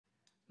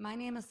My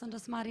name is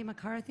Sundasmati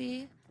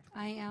McCarthy.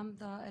 I am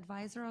the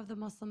advisor of the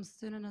Muslim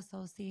Student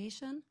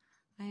Association.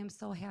 I am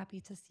so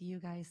happy to see you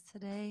guys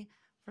today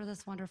for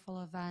this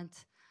wonderful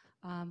event.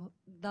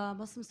 The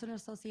Muslim Student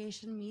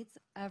Association meets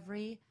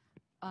every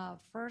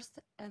first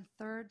and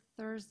third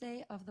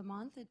Thursday of the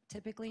month,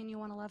 typically in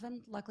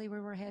U111. Luckily,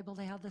 we were able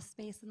to have this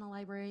space in the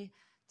library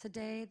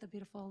today, the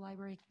beautiful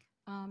library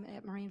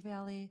at Marine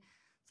Valley.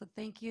 So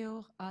thank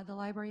you, the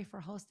library, for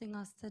hosting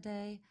us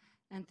today.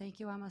 And thank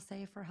you,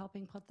 MSA, for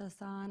helping put this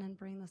on and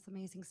bring this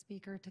amazing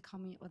speaker to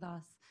come meet with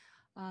us.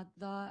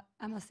 The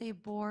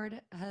MSA board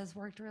has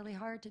worked really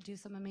hard to do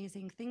some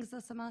amazing things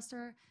this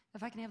semester.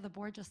 If I can have the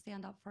board just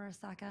stand up for a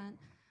second,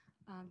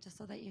 just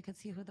so that you can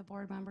see who the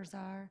board members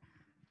are.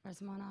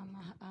 Razmana,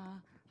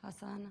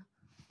 Hassan,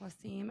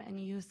 Wasim, and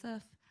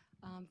Yusuf.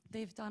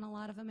 They've done a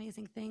lot of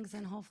amazing things,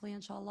 and hopefully,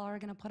 inshallah, are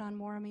going to put on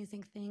more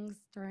amazing things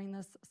during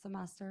this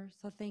semester.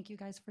 So thank you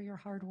guys for your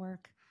hard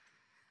work.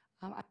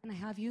 I'm going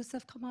to have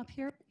Yusuf come up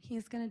here.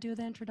 He's going to do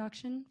the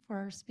introduction for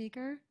our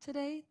speaker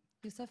today.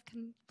 Yusuf,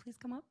 can please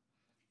come up?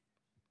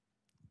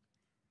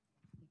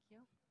 Thank you.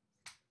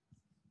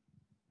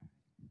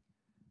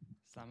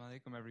 Assalamu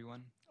alaikum,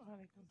 everyone.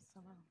 Walaikum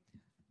salam.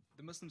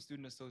 The Muslim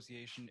Student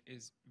Association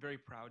is very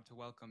proud to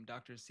welcome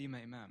Dr.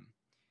 Seema Imam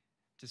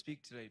to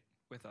speak today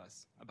with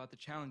us about the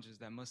challenges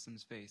that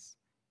Muslims face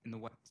in the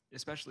West,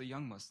 especially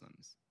young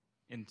Muslims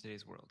in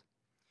today's world.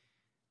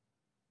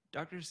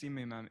 Dr.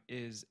 Seema Imam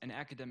is an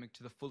academic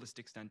to the fullest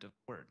extent of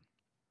the word.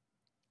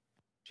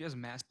 She has a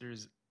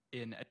master's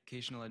in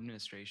educational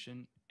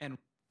administration and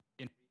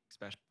in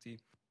specialty,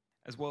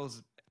 as well as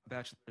a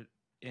bachelor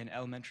in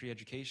elementary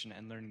education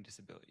and learning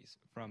disabilities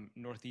from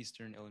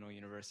Northeastern Illinois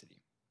University.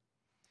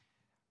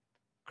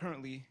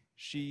 Currently,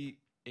 she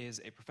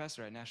is a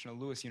professor at National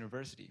Louis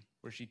University,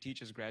 where she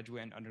teaches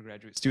graduate and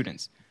undergraduate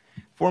students.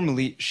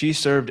 Formerly, she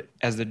served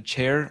as the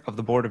chair of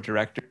the board of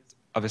directors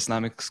of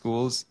Islamic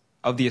Schools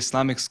of the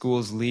Islamic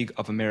Schools League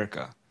of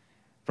America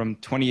from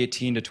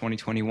 2018 to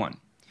 2021.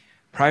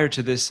 Prior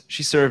to this,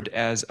 she served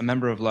as a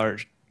member at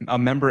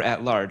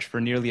large for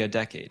nearly a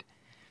decade.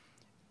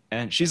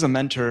 And she's a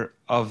mentor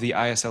of the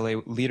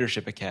ISLA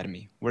Leadership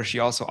Academy, where she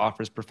also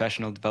offers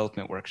professional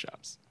development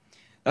workshops.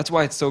 That's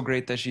why it's so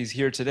great that she's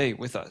here today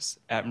with us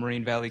at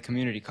Marine Valley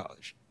Community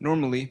College.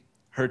 Normally,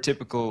 her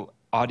typical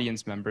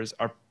audience members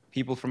are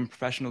people from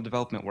professional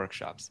development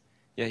workshops,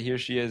 yet here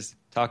she is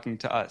talking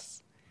to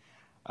us.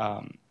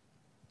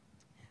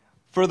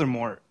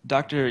 Furthermore,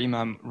 Dr.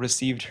 Imam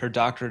received her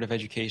doctorate of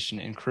education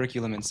in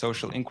curriculum and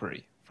social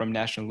inquiry from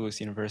National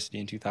Louis University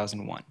in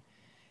 2001.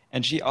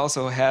 And she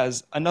also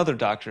has another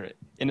doctorate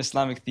in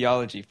Islamic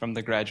theology from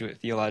the Graduate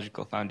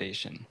Theological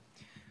Foundation.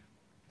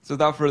 So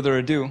without further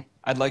ado,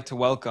 I'd like to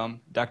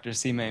welcome Dr.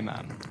 Seema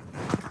Imam.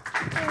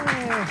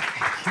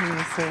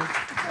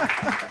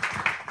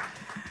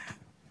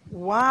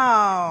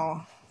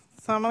 Wow.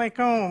 Assalamu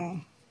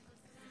alaikum.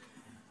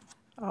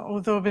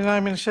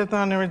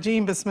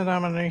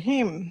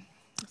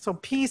 So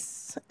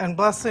peace and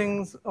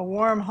blessings, a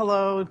warm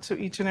hello to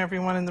each and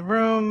everyone in the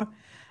room.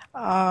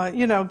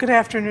 Good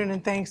afternoon,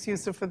 and thanks,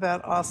 Yusuf, for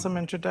that awesome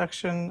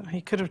introduction.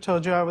 He could have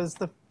told you I was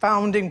the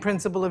founding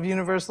principal of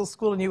Universal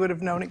School, and you would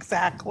have known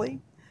exactly,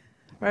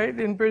 right,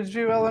 in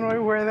Bridgeview,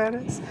 Illinois, where that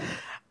is.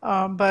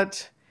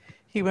 But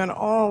he went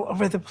all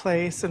over the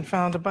place and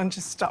found a bunch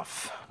of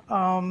stuff.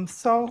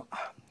 So,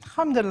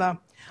 alhamdulillah.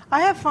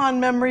 I have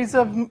fond memories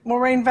of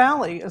Moraine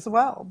Valley as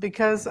well,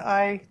 because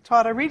I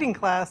taught a reading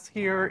class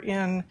here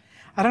in,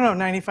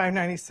 95,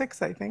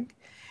 96, I think.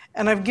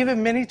 And I've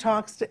given many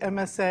talks to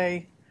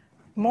MSA,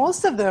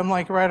 most of them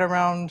like right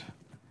around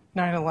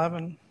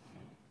 9/11.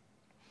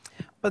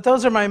 But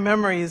those are my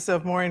memories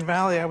of Moraine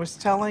Valley. I was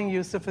telling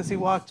Yusuf as he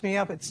walked me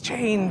up, it's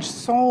changed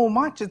so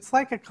much. It's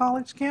like a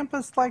college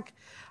campus, like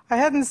I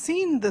hadn't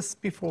seen this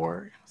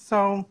before.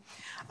 So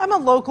I'm a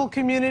local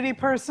community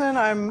person.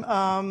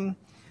 I'm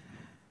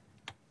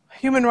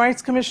Human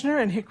Rights Commissioner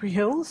in Hickory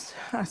Hills.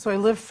 So I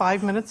live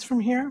 5 minutes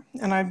from here,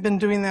 and I've been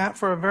doing that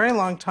for a very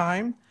long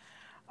time.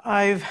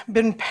 I've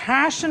been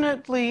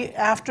passionately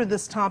after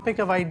this topic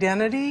of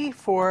identity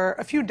for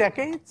a few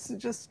decades,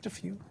 just a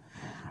few.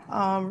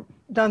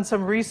 Done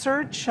some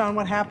research on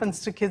what happens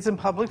to kids in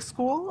public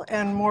school,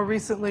 and more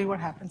recently what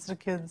happens to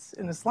kids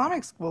in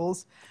Islamic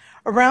schools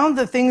around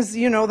the things,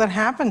 that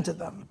happen to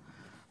them.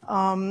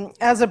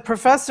 As a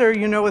professor,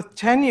 with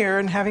tenure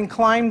and having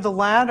climbed the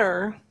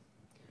ladder,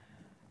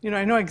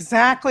 I know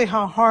exactly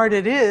how hard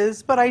it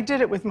is, but I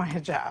did it with my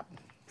hijab.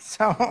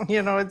 So,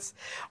 it's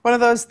one of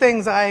those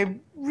things I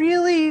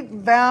really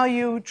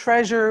value,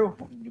 treasure,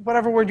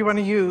 whatever word you want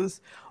to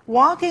use,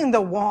 walking the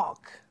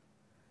walk,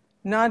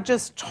 not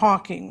just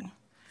talking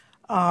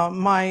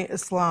my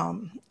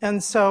Islam.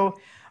 And so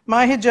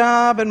my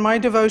hijab and my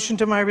devotion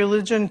to my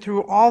religion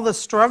through all the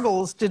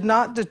struggles did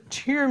not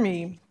deter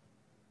me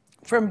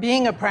from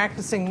being a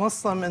practicing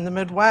Muslim in the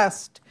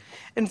Midwest.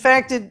 In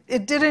fact,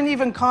 it didn't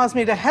even cause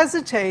me to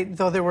hesitate,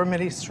 though there were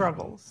many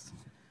struggles.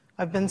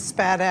 I've been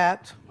spat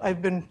at.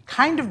 I've been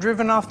kind of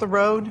driven off the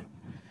road.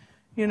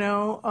 They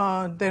don't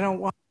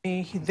want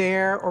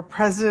there or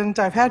present.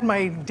 I've had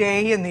my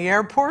day in the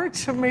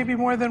airport maybe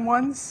more than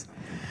once.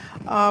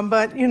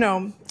 But, you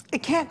know,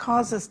 it can't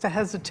cause us to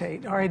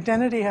hesitate. Our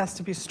identity has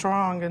to be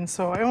strong. And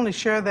so I only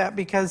share that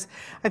because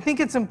I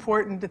think it's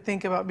important to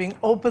think about being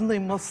openly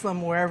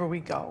Muslim wherever we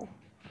go,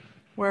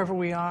 wherever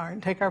we are,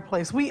 and take our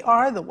place. We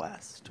are the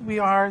West. We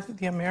are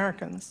the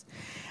Americans.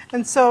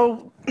 And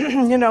so,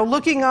 you know,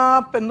 looking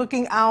up and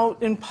looking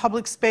out in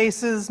public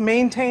spaces,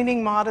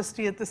 maintaining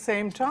modesty at the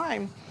same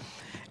time,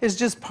 is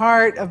just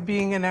part of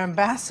being an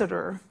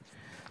ambassador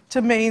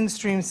to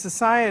mainstream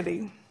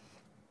society.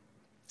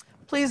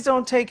 Please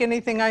don't take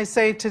anything I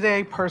say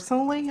today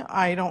personally.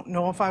 I don't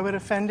know if I would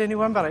offend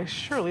anyone, but I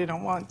surely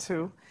don't want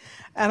to.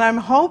 And I'm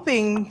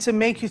hoping to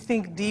make you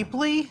think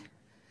deeply.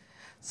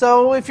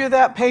 So if you're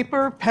that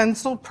paper,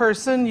 pencil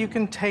person, you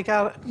can take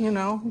out, you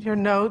know, your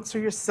notes or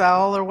your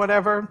cell or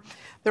whatever.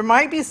 There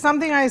might be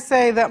something I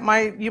say that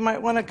you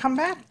might want to come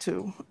back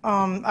to.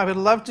 I would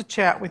love to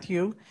chat with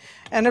you.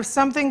 And if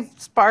something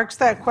sparks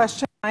that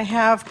question, I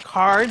have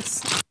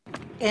cards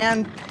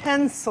and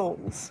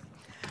pencils.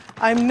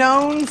 I'm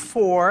known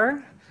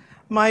for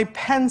my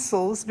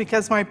pencils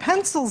because my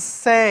pencils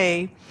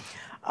say,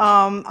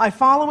 I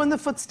follow in the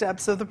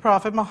footsteps of the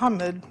Prophet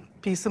Muhammad,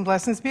 peace and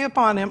blessings be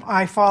upon him.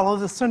 I follow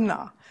the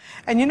Sunnah.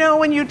 And you know,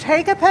 when you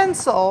take a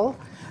pencil,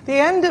 the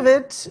end of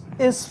it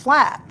is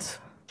flat.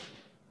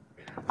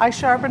 I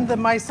sharpened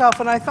them myself,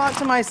 and I thought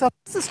to myself,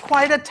 this is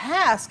quite a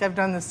task. I've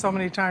done this so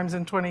many times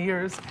in 20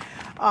 years.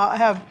 I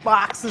have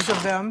boxes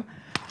of them.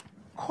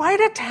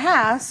 Quite a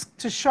task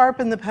to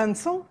sharpen the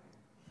pencil.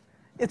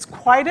 It's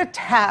quite a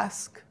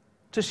task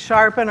to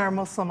sharpen our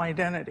Muslim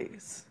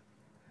identities.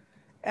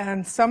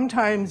 And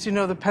sometimes, you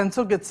know, the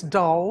pencil gets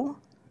dull.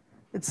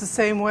 It's the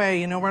same way,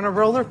 you know, we're on a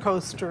roller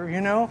coaster,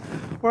 you know.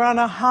 We're on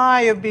a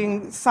high of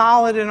being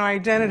solid in our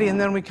identity, and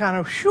then we kind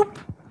of, shoop,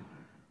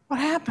 what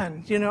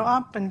happened? You know,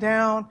 up and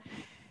down.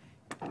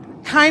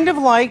 Kind of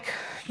like,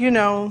 you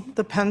know,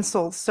 the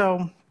pencil.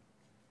 So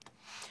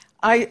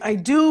I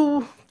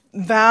do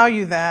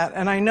value that,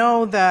 and I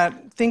know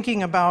that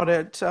thinking about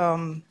it,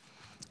 and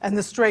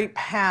the straight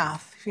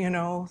path, you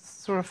know,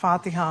 Surah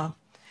Fatiha,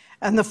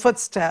 and the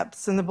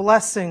footsteps and the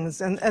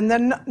blessings, and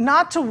then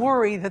not to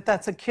worry that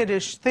that's a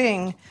kiddish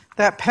thing,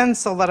 that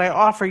pencil that I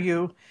offer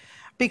you,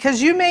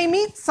 because you may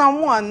meet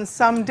someone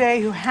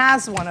someday who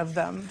has one of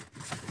them,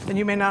 and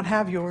you may not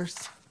have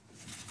yours,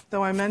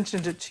 though I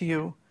mentioned it to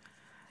you.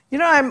 You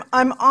know,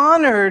 I'm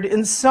honored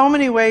in so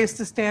many ways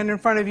to stand in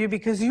front of you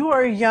because you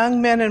are young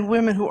men and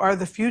women who are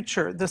the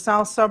future, the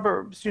South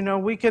Suburbs. You know,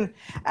 we can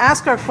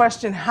ask our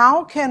question,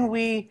 how can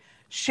we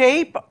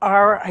shape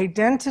our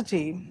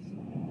identity,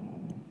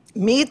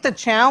 meet the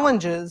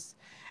challenges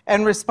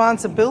and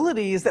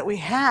responsibilities that we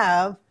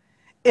have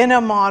in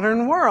a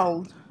modern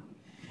world?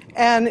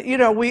 And, you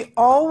know, we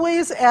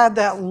always add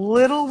that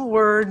little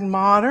word,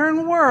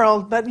 modern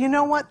world, but you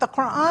know what? The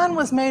Quran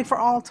was made for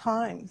all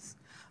times.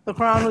 The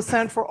Quran was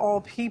sent for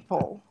all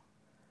people.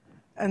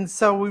 And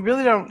so we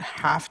really don't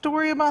have to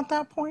worry about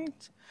that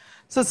point.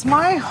 So it's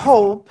my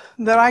hope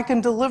that I can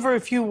deliver a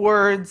few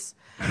words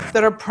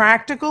that are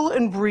practical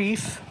and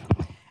brief,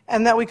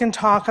 and that we can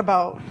talk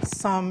about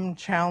some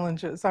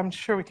challenges. I'm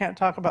sure we can't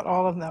talk about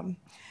all of them.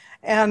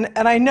 And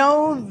I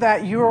know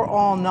that you're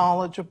all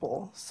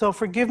knowledgeable. So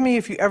forgive me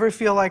if you ever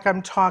feel like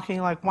I'm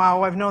talking like,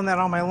 wow, I've known that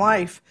all my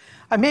life.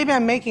 Maybe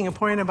I'm making a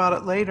point about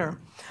it later.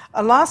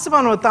 Allah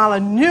subhanahu wa ta'ala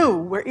knew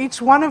where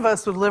each one of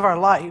us would live our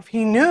life.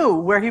 He knew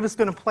where he was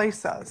going to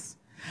place us.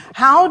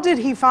 How did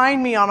he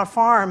find me on a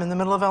farm in the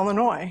middle of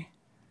Illinois?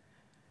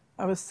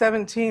 I was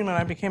 17 when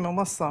I became a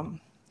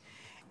Muslim.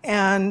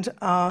 And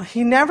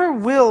he never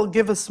will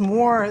give us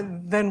more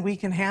than we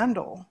can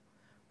handle.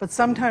 But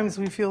sometimes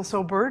we feel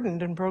so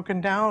burdened and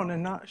broken down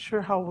and not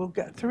sure how we'll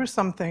get through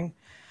something.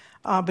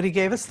 But he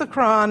gave us the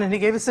Quran, and he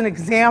gave us an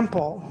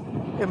example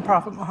in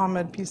Prophet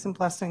Muhammad, peace and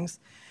blessings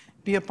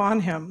be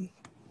upon him.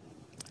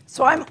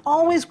 So I'm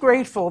always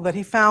grateful that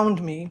he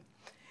found me.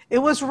 It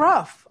was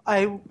rough.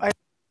 I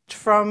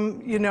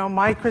from, you know,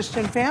 my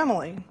Christian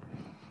family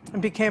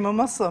and became a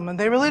Muslim, and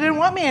they really didn't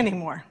want me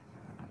anymore.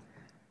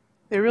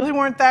 They really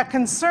weren't that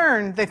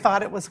concerned. They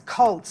thought it was a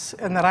cult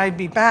and that I'd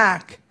be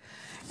back.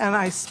 And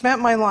I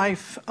spent my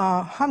life,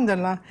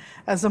 alhamdulillah,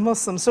 as a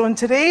Muslim. So in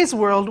today's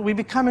world, we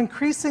become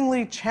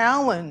increasingly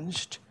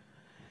challenged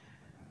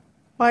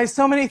by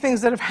so many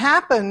things that have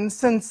happened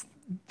since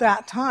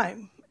that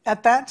time.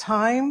 At that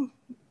time,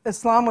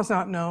 Islam was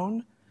not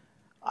known.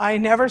 I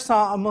never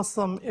saw a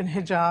Muslim in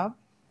hijab.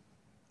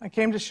 I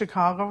came to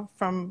Chicago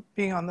from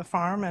being on the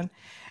farm, and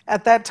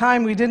at that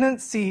time, we didn't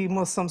see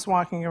Muslims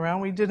walking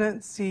around. We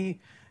didn't see,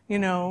 you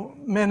know,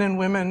 men and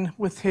women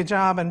with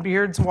hijab and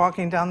beards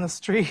walking down the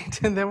street.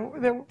 And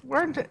there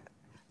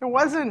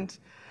wasn't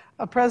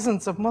a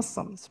presence of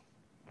Muslims.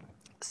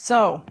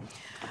 So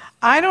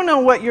I don't know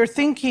what you're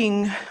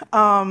thinking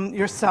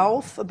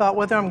yourself about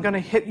whether I'm going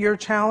to hit your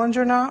challenge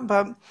or not,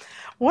 but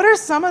what are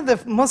some of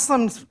the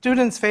Muslim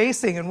students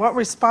facing, and what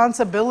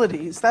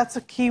responsibilities? That's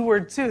a key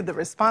word too, the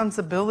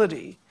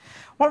responsibility.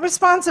 What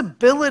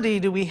responsibility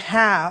do we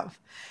have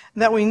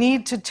that we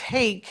need to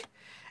take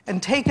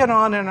and take it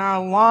on in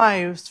our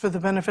lives for the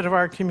benefit of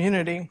our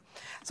community.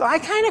 So I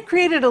kind of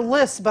created a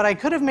list, but I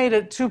could have made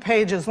it 2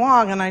 pages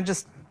long, and I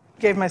just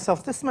gave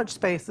myself this much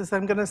space. So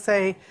I'm going to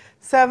say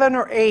 7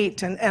 or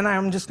 8, and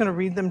I'm just going to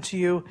read them to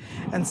you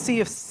and see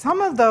if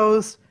some of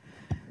those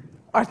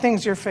are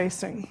things you're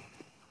facing.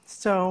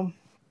 So,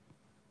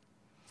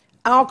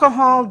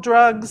 alcohol,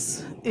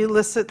 drugs,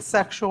 illicit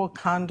sexual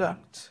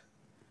conduct.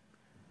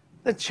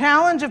 The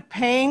challenge of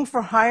paying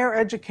for higher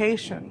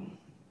education.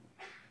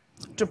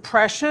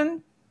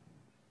 Depression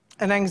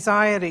and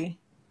anxiety.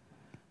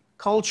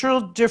 Cultural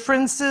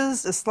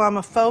differences,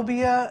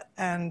 Islamophobia,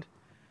 and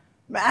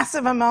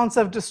massive amounts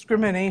of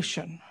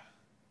discrimination.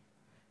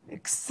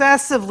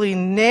 Excessively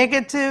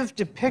negative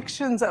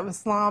depictions of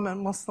Islam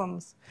and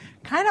Muslims,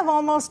 kind of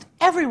almost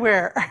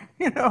everywhere,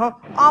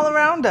 all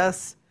around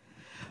us.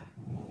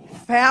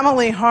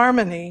 Family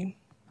harmony,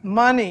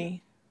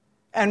 money,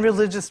 and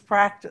religious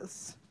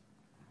practice.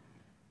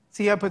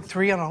 See, I put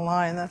 3 on a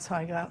line, that's how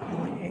I got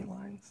only 8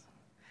 lines.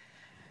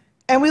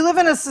 And we live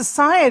in a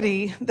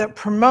society that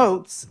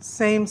promotes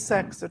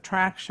same-sex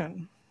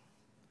attraction.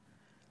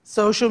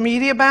 Social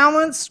media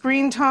balance,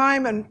 screen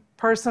time, and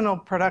personal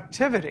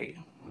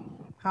productivity.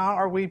 How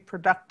are we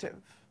productive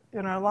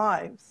in our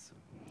lives?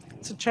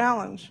 It's a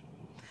challenge.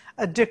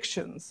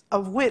 Addictions,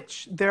 of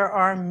which there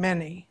are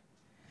many.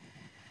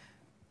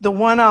 The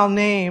one I'll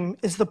name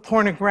is the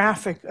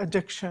pornographic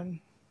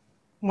addiction,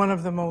 one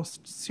of the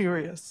most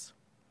serious.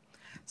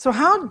 So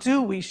how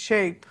do we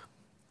shape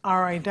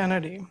our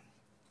identity?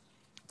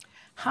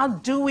 How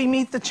do we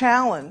meet the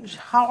challenge?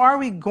 How are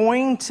we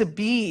going to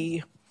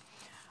be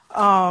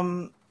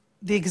the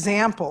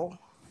example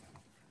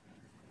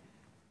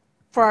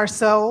for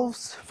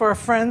ourselves, for our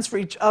friends, for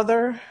each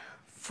other,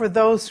 for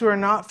those who are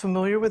not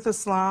familiar with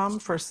Islam,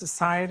 for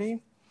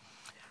society?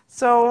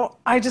 So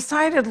I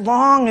decided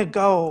long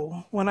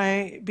ago, when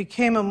I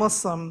became a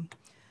Muslim,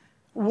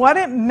 what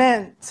it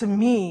meant to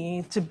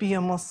me to be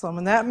a Muslim.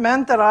 And that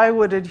meant that I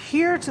would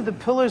adhere to the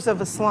pillars of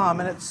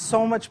Islam, and it's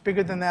so much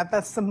bigger than that.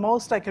 That's the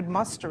most I could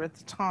muster at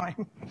the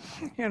time.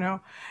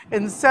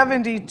 In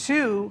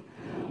 72,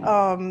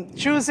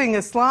 choosing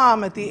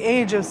Islam at the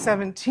age of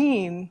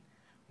 17,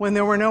 when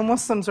there were no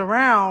Muslims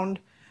around,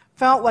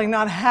 felt like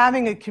not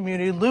having a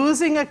community,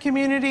 losing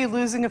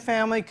a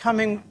family,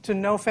 coming to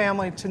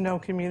no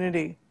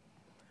community.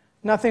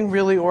 Nothing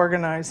really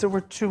organized. There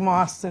were 2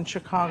 mosques in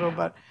Chicago,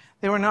 but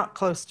they were not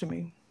close to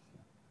me.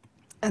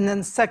 And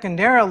then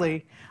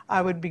secondarily,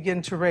 I would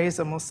begin to raise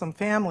a Muslim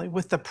family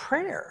with the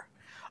prayer,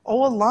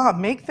 "Oh Allah,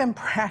 make them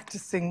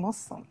practicing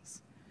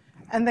Muslims."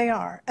 And they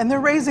are. And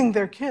they're raising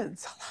their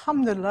kids.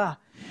 Alhamdulillah.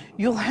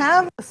 You'll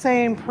have the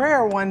same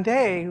prayer one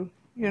day,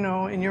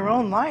 in your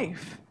own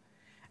life.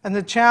 And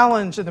the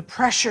challenge and the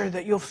pressure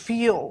that you'll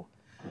feel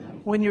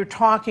when you're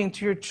talking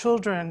to your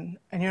children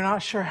and you're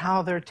not sure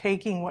how they're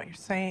taking what you're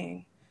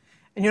saying.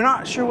 And you're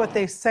not sure what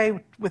they say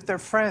with their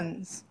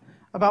friends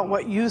about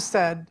what you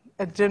said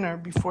at dinner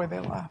before they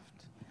left.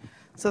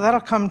 So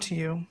that'll come to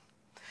you.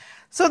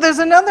 So there's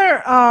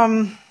another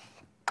kind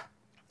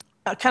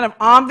of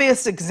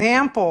obvious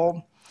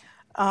example.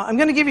 I'm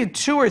going to give you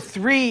 2 or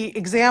 3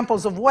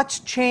 examples of what's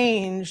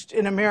changed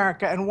in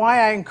America and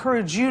why I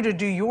encourage you to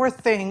do your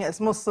thing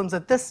as Muslims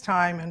at this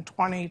time in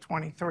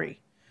 2023.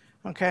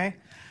 Okay?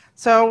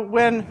 So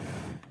when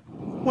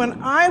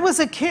I was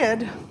a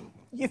kid,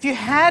 if you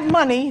had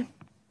money,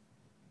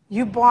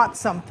 you bought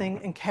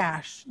something in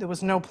cash. There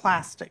was no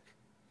plastic.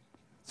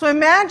 So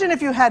imagine if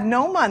you had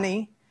no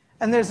money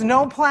and there's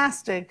no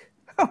plastic,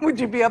 would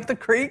you be up the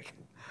creek?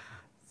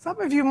 Some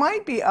of you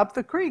might be up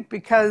the creek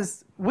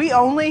because we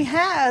only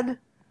had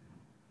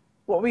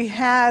what we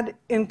had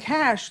in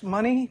cash.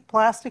 Money,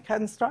 plastic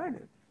hadn't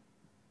started.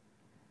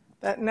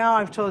 That now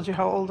I've told you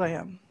how old I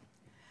am.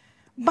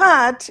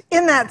 But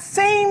in that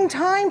same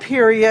time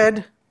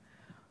period,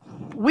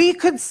 we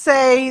could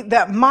say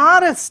that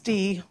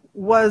modesty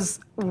was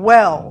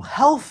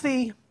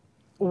healthy.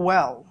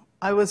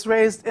 I was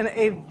raised in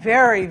a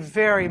very,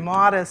 very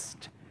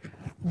modest,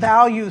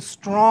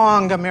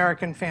 value-strong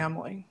American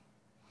family.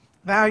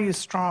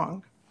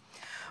 Value-strong.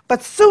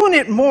 But soon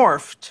it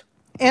morphed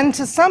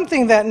into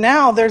something that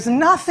now there's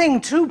nothing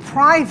too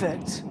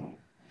private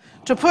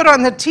to put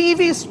on the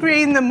TV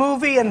screen, the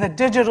movie, and the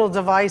digital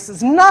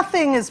devices.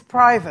 Nothing is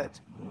private.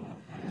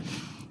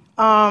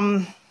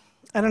 I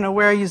don't know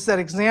where I used that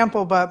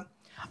example, but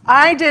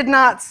I did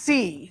not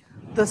see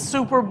the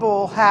Super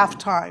Bowl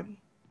halftime,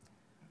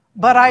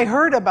 but I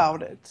heard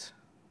about it,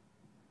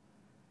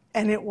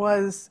 and it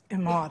was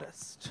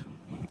immodest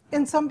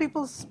in some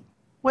people's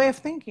way of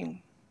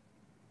thinking.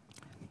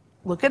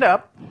 Look it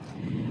up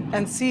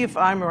and see if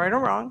I'm right or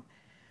wrong.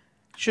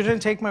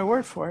 Shouldn't take my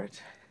word for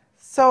it.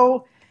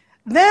 So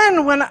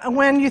then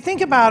when you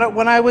think about it,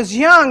 when I was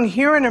young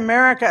here in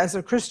America as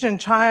a Christian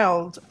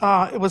child,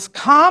 it was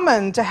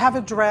common to have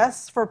a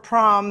dress for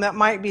prom that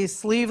might be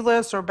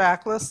sleeveless or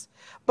backless,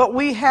 but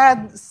we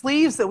had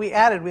sleeves that we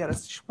added. We had a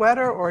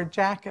sweater or a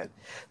jacket.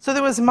 So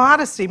there was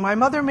modesty. My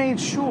mother made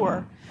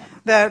sure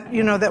that,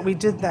 that we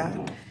did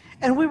that.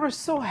 And we were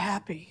so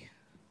happy.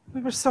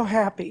 We were so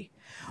happy.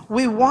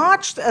 We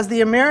watched as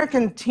the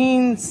American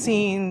teen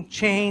scene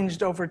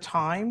changed over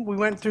time. We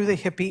went through the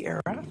hippie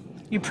era.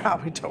 You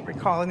probably don't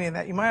recall any of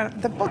that.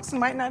 The books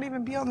might not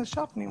even be on the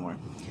shelf anymore.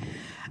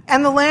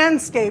 And the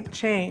landscape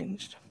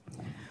changed.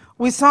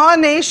 We saw a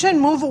nation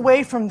move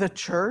away from the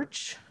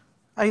church.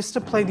 I used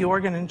to play the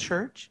organ in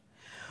church.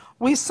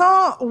 We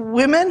saw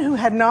women who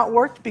had not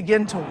worked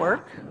begin to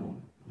work,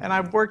 and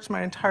I've worked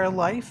my entire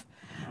life.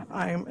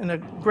 I'm in a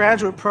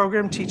graduate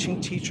program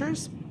teaching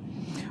teachers.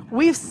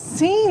 We've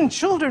seen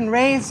children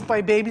raised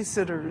by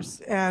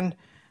babysitters and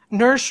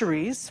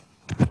nurseries.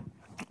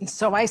 And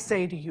so I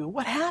say to you,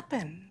 what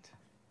happened?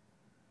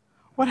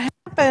 What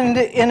happened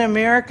in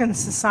American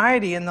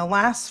society in the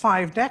last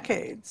 5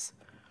 decades?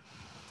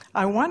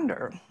 I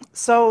wonder.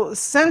 So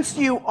since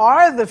you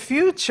are the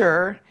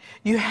future,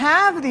 you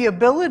have the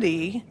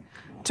ability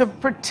to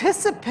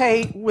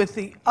participate with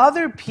the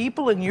other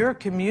people in your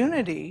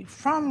community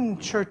from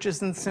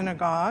churches and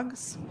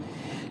synagogues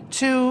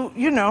to,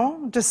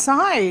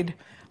 decide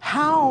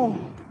how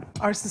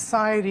our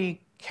society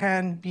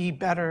can be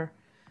better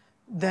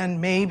than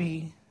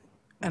maybe,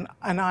 and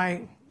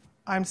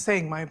I'm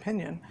saying my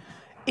opinion,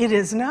 it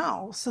is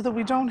now, so that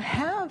we don't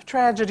have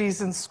tragedies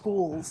in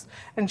schools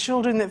and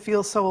children that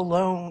feel so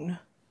alone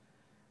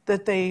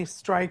that they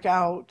strike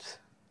out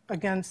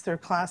against their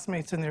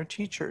classmates and their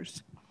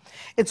teachers.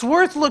 It's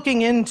worth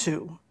looking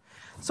into.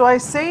 So I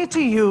say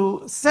to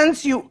you,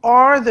 since you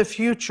are the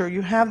future,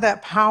 you have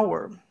that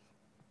power.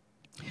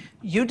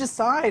 You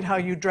decide how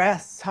you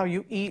dress, how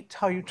you eat,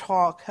 how you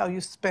talk, how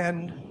you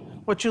spend,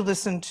 what you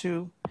listen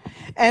to.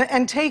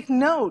 And take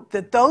note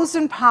that those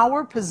in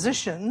power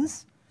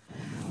positions,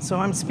 so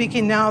I'm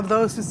speaking now of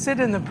those who sit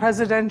in the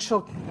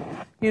presidential,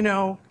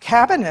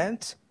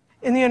 cabinet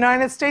in the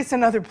United States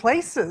and other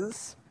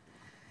places.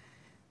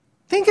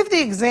 Think of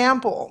the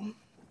example,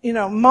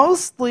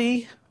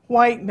 mostly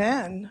white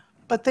men,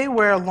 but they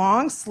wear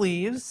long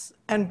sleeves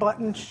and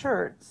buttoned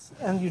shirts,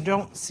 and you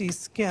don't see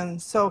skin.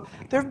 So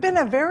there have been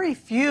a very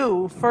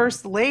few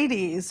first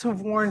ladies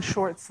who've worn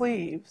short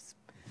sleeves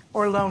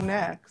or low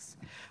necks.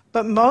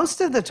 But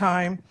most of the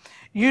time,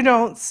 you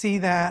don't see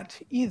that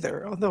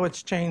either, although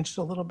it's changed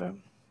a little bit.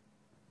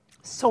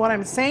 So what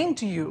I'm saying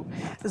to you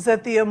is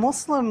that the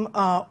Muslim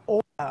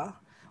aura,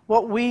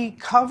 what we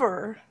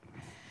cover,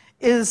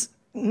 is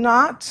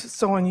not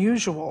so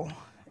unusual.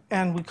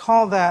 And we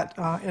call that,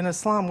 in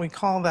Islam, we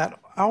call that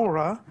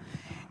aura,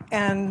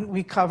 and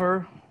we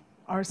cover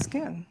our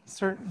skin,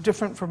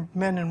 different from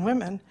men and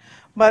women.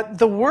 But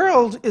the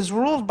world is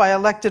ruled by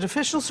elected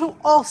officials who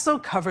also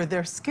cover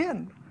their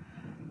skin.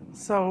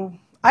 So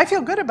I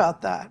feel good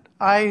about that.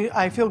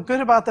 I feel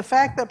good about the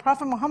fact that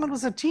Prophet Muhammad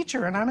was a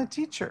teacher, and I'm a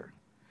teacher.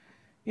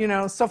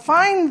 So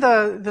find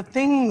the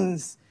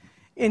things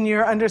in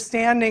your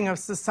understanding of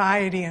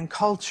society and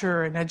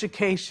culture and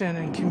education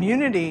and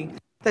community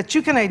that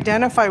you can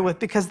identify with,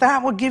 because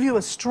that will give you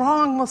a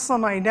strong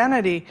Muslim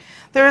identity.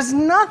 There is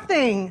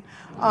nothing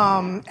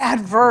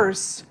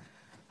adverse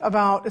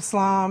about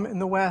Islam in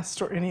the West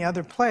or any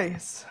other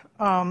place.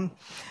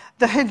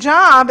 The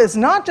hijab is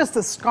not just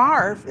a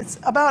scarf, it's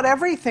about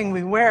everything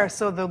we wear.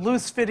 So the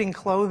loose-fitting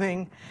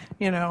clothing,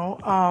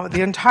 the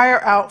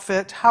entire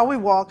outfit, how we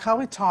walk, how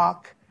we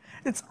talk,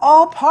 it's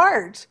all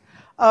part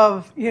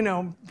of,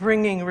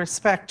 bringing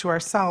respect to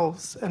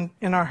ourselves and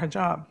in our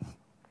hijab,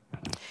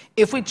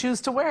 if we choose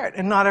to wear it,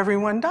 and not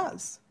everyone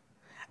does.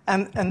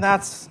 And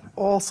that's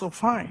also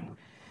fine.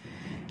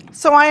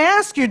 So I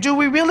ask you, do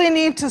we really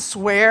need to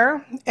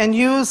swear and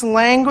use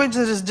language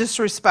that is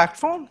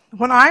disrespectful?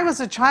 When I was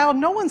a child,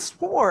 no one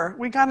swore.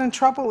 We got in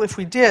trouble if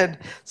we did.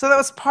 So that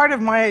was part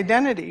of my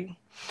identity.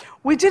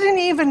 We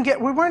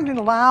weren't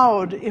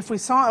allowed, if we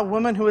saw a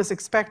woman who was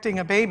expecting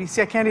a baby,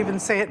 see, I can't even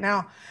say it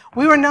now.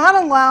 We were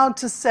not allowed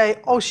to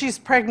say, oh, she's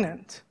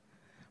pregnant.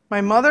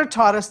 My mother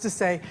taught us to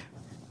say,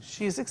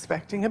 she's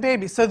expecting a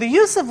baby. So the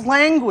use of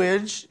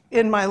language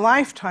in my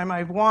lifetime,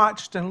 I've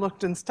watched and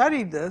looked and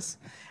studied this,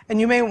 and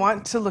you may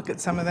want to look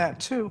at some of that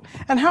too.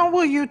 And how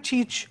will you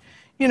teach,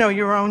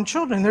 your own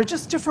children? They're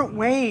just different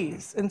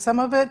ways. And some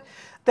of it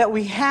that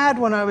we had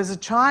when I was a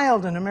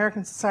child in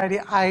American society,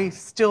 I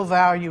still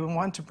value and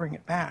want to bring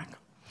it back.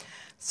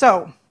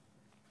 So,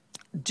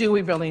 do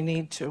we really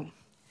need to?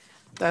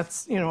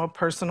 That's, a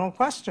personal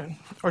question.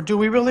 Or do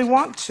we really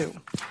want to?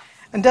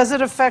 And does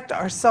it affect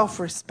our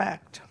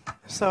self-respect?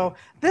 So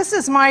this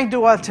is my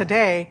dua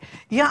today.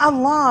 Ya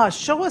Allah,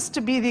 show us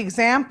to be the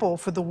example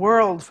for the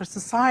world, for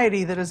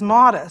society that is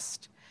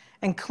modest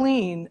and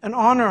clean and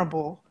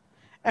honorable,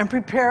 and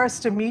prepare us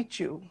to meet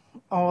you,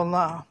 O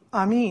Allah.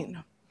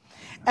 Ameen.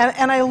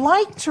 And I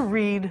like to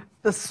read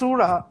the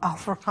Surah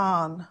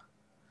Al-Furqan.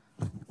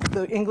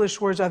 The English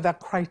words are the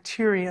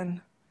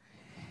criterion.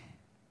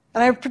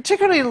 And I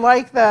particularly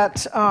like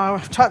that.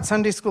 I've taught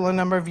Sunday school a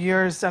number of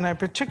years, and I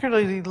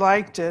particularly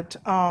liked it.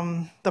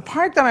 The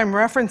part that I'm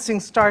referencing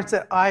starts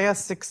at ayah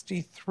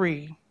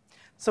 63.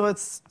 So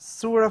it's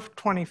Surah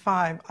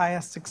 25,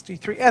 ayah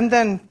 63, and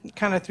then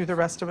kind of through the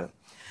rest of it.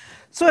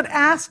 So it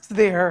asks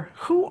there,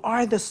 who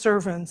are the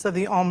servants of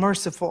the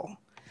All-Merciful?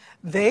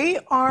 They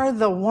are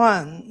the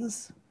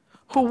ones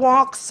who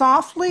walk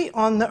softly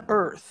on the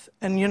earth.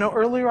 And you know,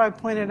 earlier I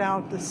pointed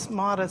out this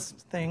modest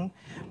thing,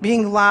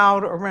 being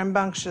loud or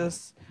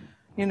rambunctious,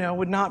 you know,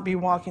 would not be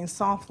walking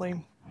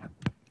softly.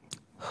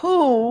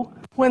 Who,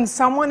 when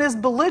someone is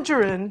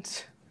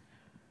belligerent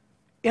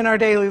in our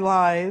daily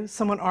lives,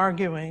 someone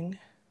arguing,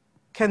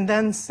 can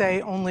then say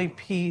only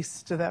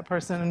peace to that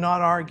person and not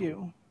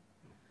argue.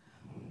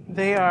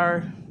 They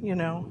are, you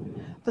know,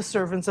 the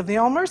servants of the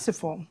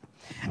All-Merciful.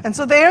 And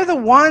so they are the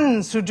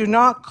ones who do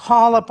not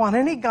call upon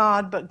any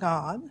god but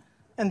God.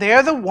 And they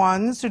are the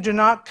ones who do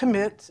not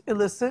commit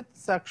illicit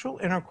sexual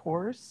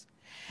intercourse.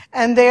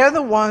 And they are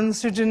the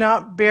ones who do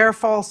not bear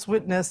false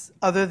witness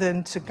other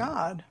than to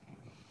God.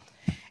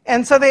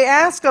 And so they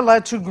ask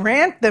Allah to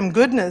grant them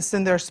goodness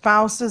in their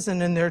spouses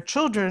and in their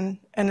children,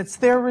 and it's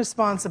their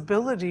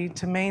responsibility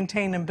to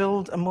maintain and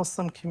build a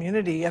Muslim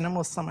community and a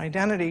Muslim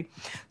identity.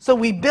 So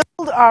we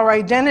build our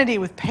identity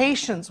with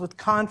patience, with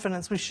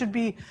confidence. We should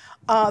be,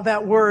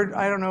 that word,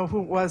 I don't know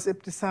who it was,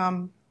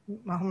 Ibtihaj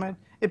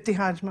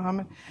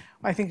Muhammad,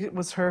 I think it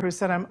was her who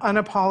said, I'm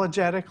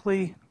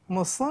unapologetically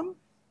Muslim,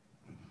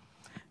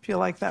 if you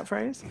like that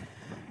phrase.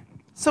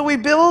 So we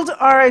build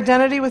our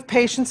identity with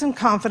patience and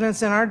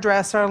confidence in our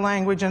dress, our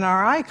language, and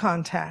our eye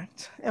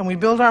contact. And we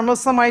build our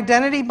Muslim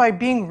identity by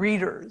being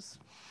readers.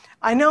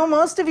 I know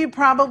most of you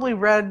probably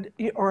read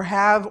or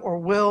have or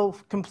will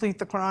complete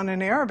the Quran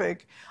in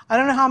Arabic. I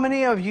don't know how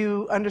many of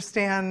you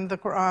understand the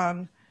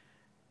Quran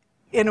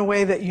in a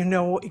way that you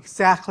know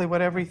exactly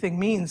what everything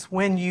means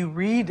when you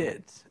read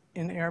it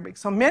in Arabic.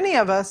 So many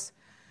of us,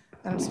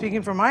 and I'm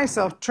speaking for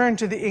myself, turn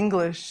to the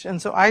English.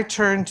 And so I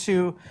turn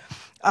to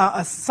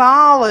a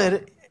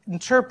solid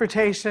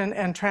interpretation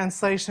and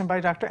translation by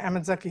Dr.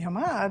 Ahmed Zaki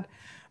Hamad,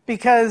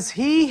 because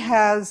he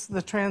has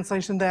the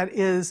translation that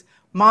is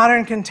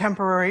modern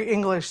contemporary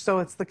English, so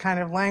it's the kind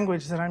of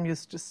language that I'm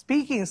used to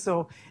speaking,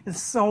 so it's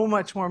so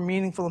much more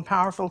meaningful and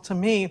powerful to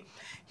me.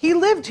 He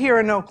lived here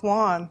in Oak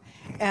Lawn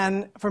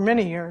and for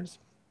many years,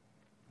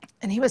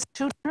 and he was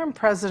two-term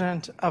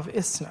president of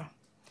ISNA.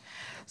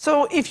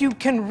 So if you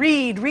can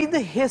read the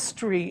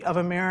history of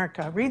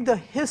America, read the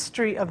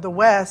history of the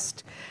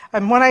West.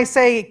 And when I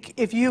say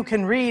if you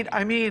can read,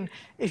 I mean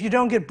if you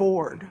don't get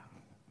bored.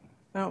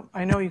 No,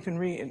 I know you can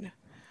read.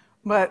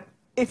 But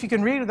if you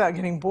can read without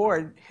getting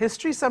bored,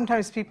 history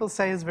sometimes people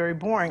say is very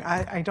boring.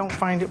 I don't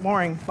find it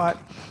boring, but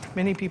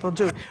many people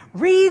do.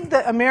 Read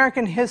the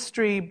American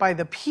history by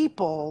the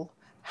people,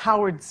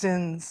 Howard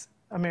Zinn's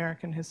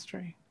American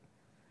history.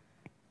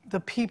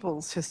 The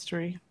people's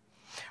history.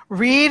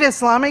 Read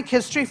Islamic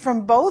history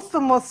from both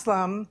the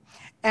Muslim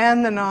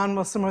and the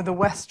non-Muslim or the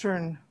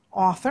Western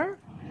author,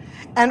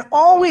 and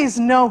always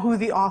know who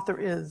the author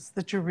is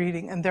that you're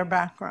reading and their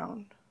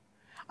background.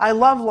 I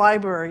love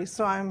libraries,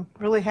 so I'm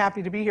really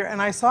happy to be here.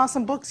 And I saw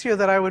some books here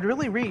that I would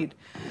really read,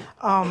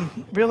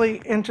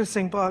 really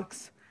interesting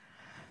books.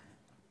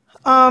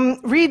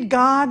 Read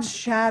God's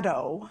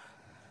Shadow,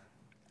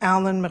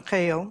 Alan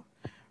McHale.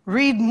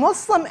 Read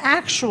Muslim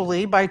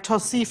Actually by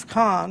Tosif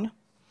Khan.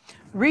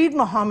 Read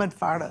Muhammad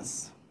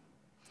Faras.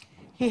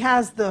 He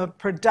has the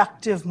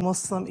productive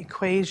Muslim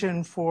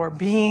equation for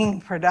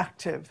being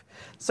productive.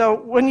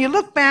 So when you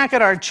look back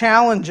at our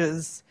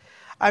challenges,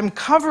 I'm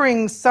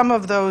covering some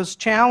of those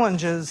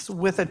challenges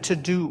with a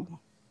to-do.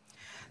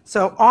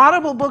 So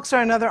audible books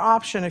are another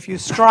option. If you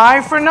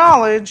strive for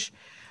knowledge,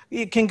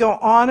 you can go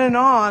on and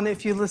on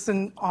if you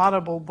listen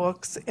audible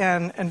books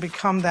and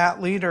become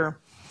that leader.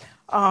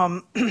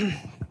 So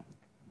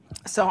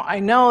I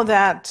know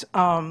that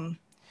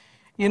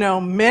you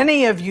know,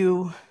 many of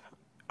you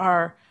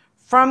are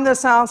from the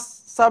south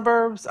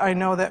suburbs. I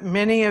know that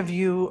many of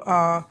you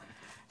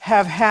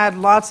have had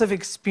lots of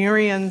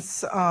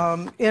experience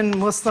in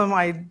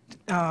Muslim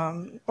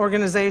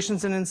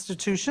organizations and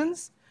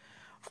institutions,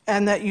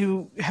 and that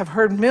you have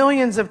heard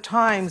millions of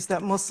times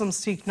that Muslims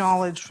seek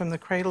knowledge from the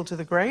cradle to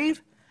the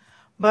grave.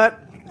 But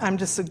I'm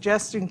just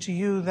suggesting to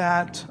you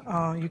that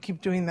you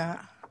keep doing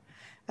that,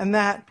 and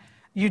that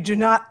you do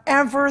not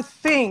ever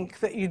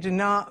think that you do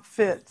not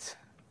fit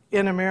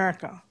in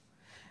America.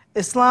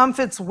 Islam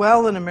fits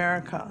well in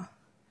America.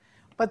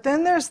 But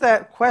then there's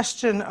that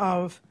question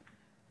of,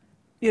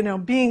 you know,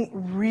 being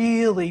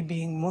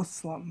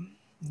Muslim,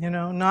 you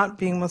know, not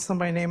being Muslim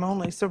by name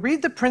only. So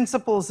read the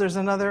principles. There's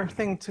another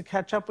thing to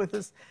catch up with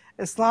is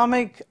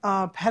Islamic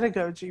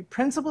pedagogy.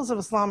 Principles of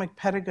Islamic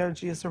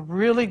Pedagogy is a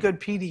really good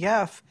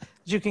PDF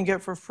that you can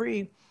get for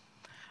free.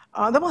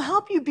 That will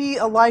help you be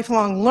a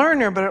lifelong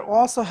learner, but it will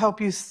also help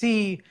you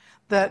see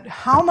that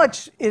how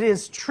much it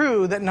is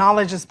true that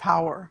knowledge is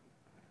power.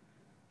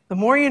 The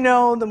more you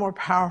know, the more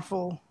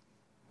powerful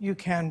you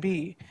can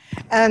be.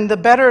 And the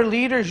better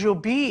leaders you'll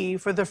be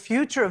for the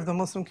future of the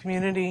Muslim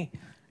community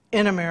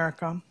in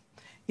America.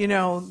 You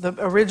know, the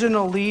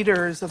original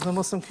leaders of the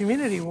Muslim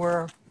community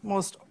were,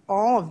 most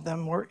all of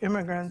them were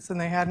immigrants, and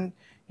they hadn't,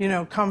 you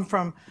know, come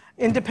from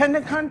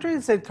independent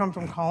countries, they'd come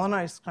from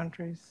colonized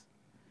countries.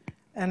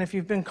 And if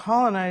you've been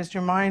colonized,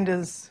 your mind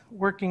is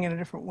working in a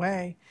different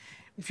way.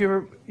 if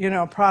you're,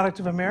 a product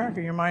of America,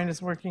 your mind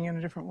is working in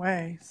a different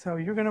way. So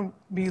you're going to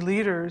be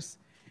leaders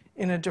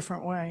in a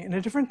different way, in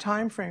a different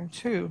time frame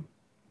too.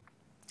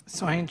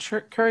 So I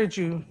encourage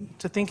you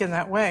to think in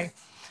that way.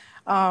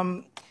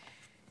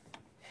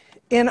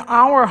 In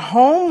our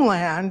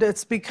homeland,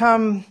 it's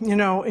become,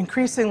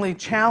 increasingly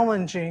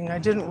challenging. I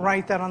didn't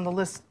write that on the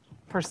list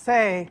per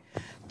se,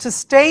 to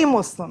stay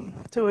Muslim,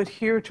 to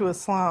adhere to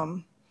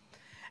Islam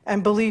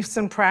and beliefs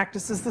and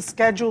practices. The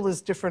schedule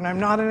is different.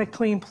 I'm not in a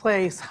clean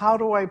place. How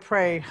do I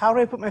pray? How do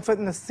I put my foot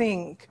in the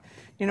sink?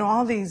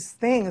 All these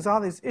things, all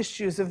these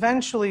issues.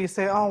 Eventually you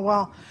say, oh,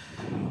 well,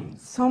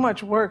 so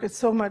much work, it's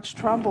so much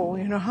trouble.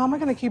 How am I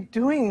going to keep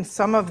doing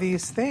some of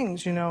these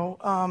things,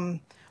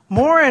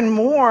 More and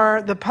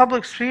more, the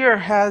public sphere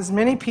has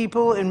many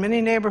people in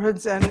many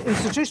neighborhoods and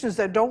institutions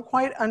that don't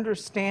quite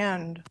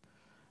understand,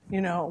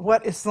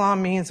 what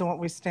Islam means and what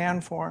we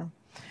stand for.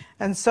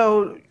 And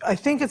so I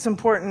think it's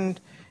important,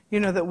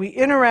 that we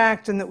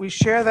interact and that we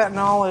share that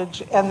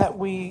knowledge and that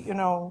we,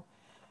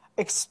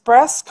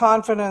 express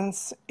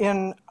confidence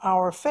in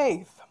our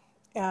faith.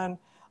 And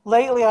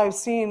lately I've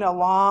seen a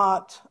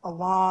lot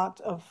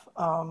of,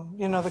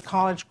 the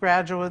college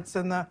graduates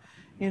and the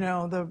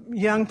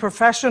young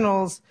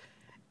professionals,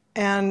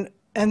 and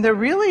they're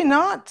really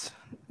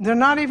they're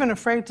not even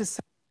afraid to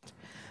say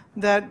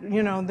that,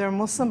 they're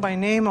Muslim by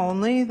name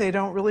only. They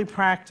don't really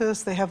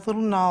practice. They have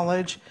little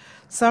knowledge.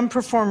 Some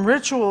perform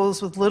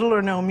rituals with little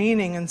or no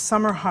meaning, and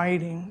some are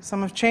hiding.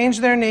 Some have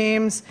changed their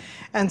names,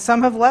 and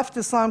some have left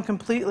Islam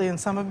completely, and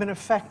some have been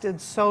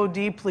affected so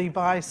deeply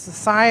by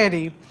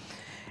society.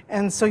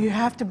 And so you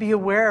have to be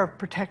aware of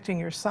protecting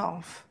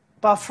yourself,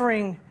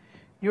 buffering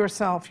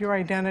yourself, your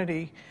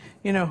identity,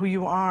 who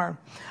you are.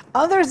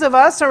 Others of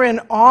us are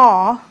in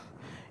awe,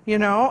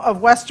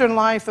 of Western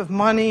life, of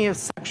money, of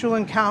sexual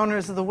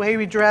encounters, of the way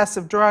we dress,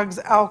 of drugs,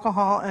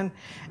 alcohol,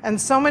 and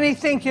so many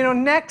think,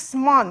 next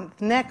month,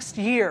 next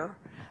year,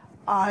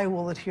 I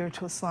will adhere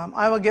to Islam.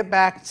 I will get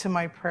back to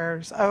my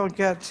prayers. I will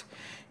get,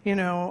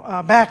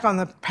 back on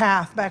the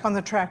path, back on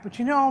the track. But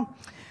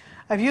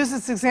I've used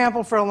this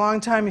example for a long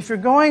time. If you're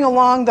going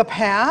along the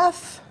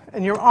path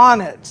and you're on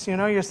it,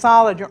 you're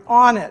solid, you're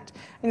on it,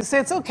 and you say,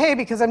 it's okay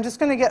because I'm just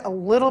going to get a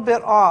little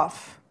bit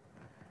off.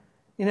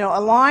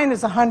 A line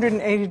is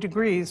 180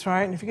 degrees,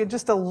 right? And if you get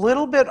just a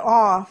little bit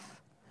off,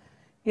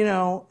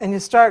 and you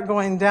start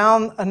going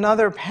down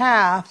another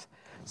path,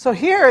 so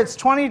here it's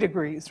 20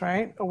 degrees,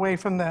 right, away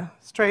from the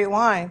straight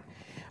line.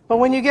 But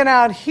when you get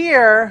out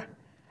here,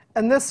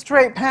 and this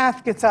straight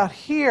path gets out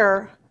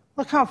here,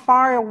 look how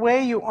far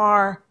away you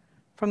are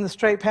from the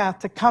straight path.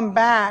 To come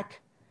back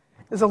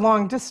is a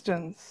long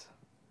distance.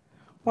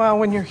 Well,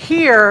 when you're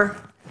here,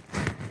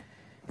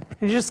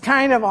 you're just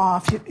kind of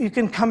off. You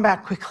can come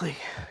back quickly.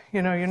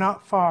 You're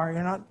not far.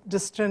 You're not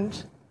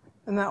distant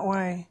in that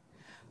way.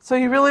 So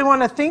you really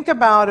want to think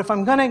about, if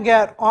I'm going to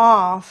get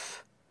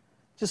off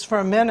just for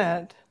a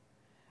minute,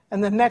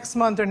 and the next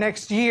month or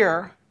next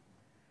year,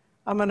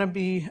 I'm going to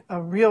be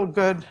a real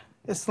good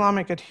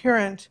Islamic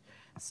adherent,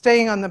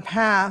 staying on the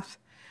path.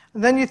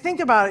 And then you think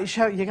about it,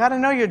 you got to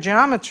know your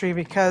geometry,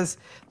 because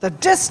the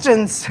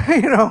distance,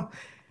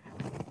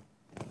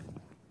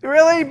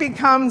 really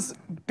becomes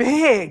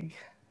big.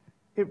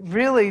 It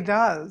really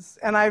does.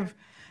 And I've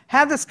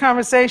had this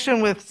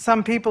conversation with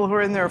some people who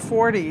are in their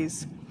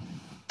 40s,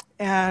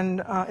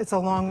 and it's a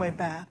long way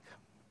back.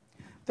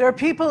 There are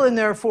people in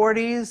their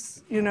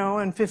 40s,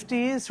 and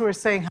 50s who are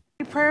saying, how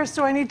many prayers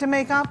do I need to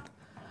make up?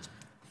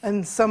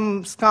 And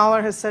some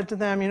scholar has said to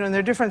them, and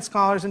they're different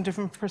scholars and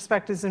different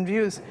perspectives and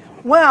views.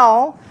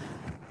 Well,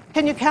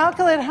 can you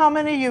calculate how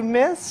many you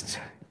missed?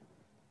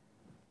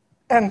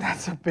 And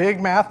that's a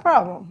big math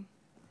problem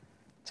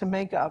to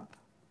make up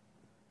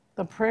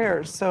the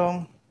prayers.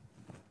 So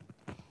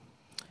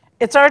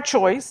it's our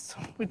choice.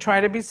 We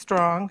try to be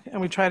strong, and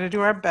we try to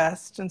do our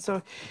best. And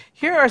so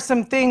here are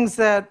some things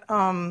that,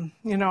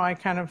 I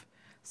kind of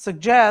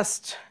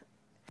suggest.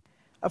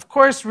 Of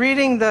course,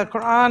 reading the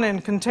Quran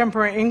in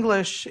contemporary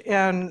English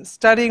and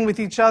studying with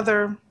each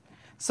other,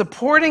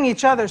 supporting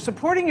each other,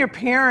 supporting your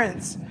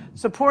parents,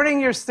 supporting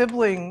your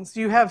siblings.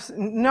 You have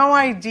no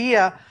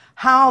idea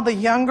how the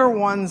younger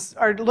ones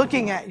are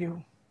looking at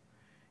you.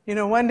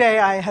 One day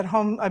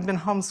I've been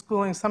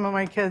homeschooling some of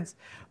my kids,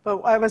 but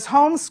I was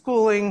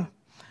homeschooling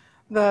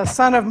the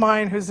son of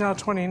mine who's now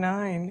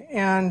 29,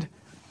 and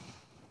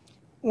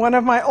one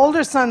of my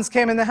older sons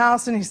came in the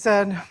house and he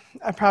said,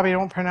 I probably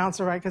don't pronounce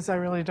it right because I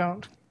really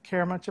don't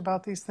care much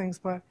about these things,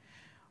 but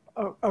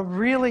a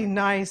really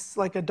nice,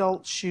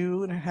 adult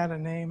shoe, and it had a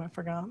name, I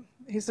forgot.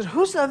 He said,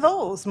 whose are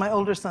those? My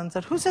older son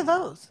said, whose are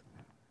those?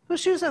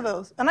 Whose shoes are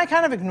those? And I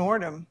kind of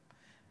ignored him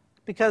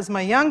because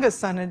my youngest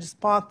son had just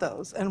bought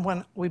those. And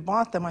when we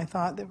bought them, I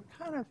thought they were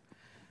kind of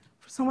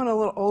for someone a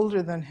little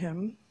older than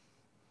him.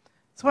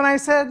 So when I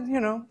said,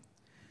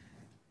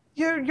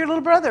 your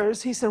little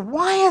brother's, he said,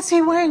 why is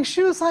he wearing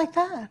shoes like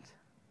that?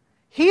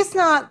 He's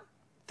not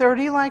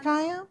 30 like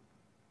I am.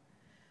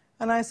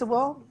 And I said,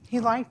 well, he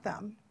liked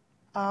them.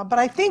 But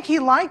I think he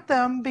liked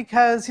them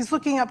because he's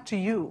looking up to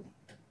you.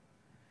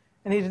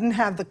 and he didn't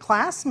have the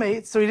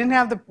classmates, so he didn't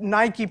have the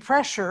Nike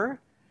pressure,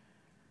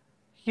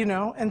 you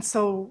know. And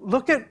so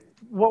look at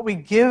what we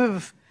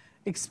give,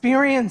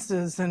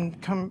 experiences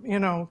and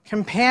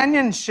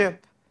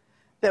companionship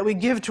that we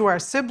give to our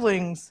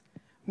siblings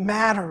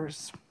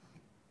matters.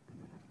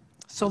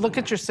 So look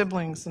at your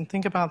siblings and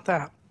think about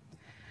that.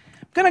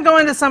 I'm going to go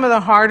into some of the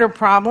harder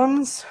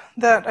problems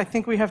that I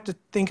think we have to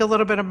think a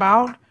little bit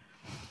about.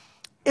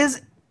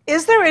 Is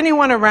there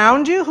anyone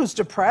around you who's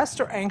depressed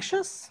or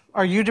anxious?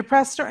 Are you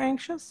depressed or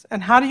anxious?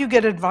 And how do you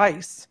get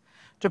advice?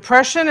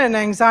 Depression and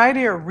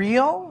anxiety are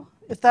real.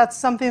 If that's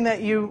something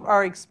that you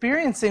are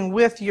experiencing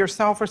with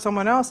yourself or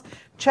someone else,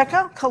 check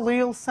out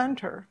Khalil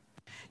Center.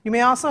 You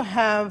may also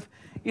have,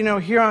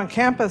 here on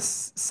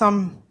campus,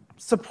 some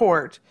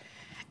support.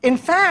 In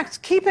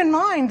fact, keep in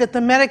mind that the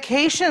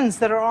medications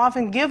that are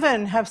often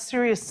given have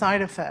serious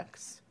side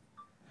effects.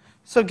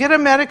 So get a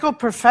medical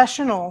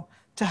professional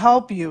to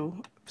help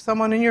you,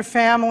 someone in your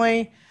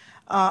family,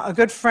 a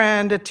good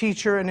friend, a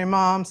teacher, an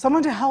imam,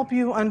 someone to help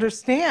you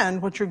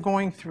understand what you're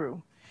going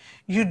through.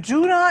 You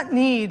do not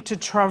need to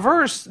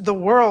traverse the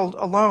world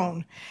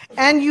alone.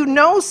 And you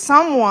know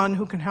someone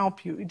who can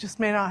help you. You just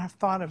may not have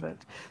thought of it.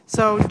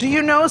 So do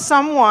you know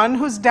someone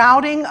who's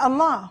doubting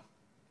Allah?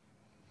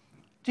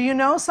 Do you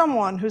know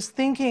someone who's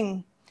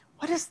thinking,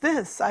 what is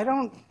this?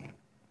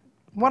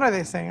 What are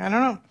they saying? I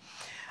don't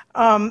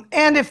know.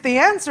 And if the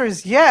answer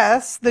is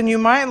yes, then you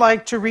might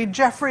like to read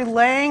Jeffrey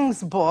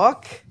Lang's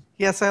book.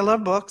 Yes, I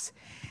love books.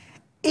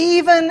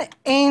 Even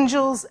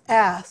Angels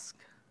Ask.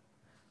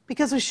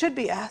 Because we should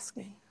be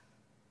asking.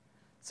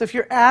 So if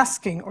you're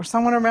asking, or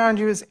someone around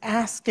you is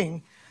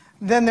asking,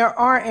 then there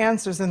are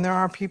answers and there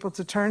are people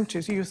to turn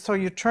to. So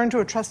you turn to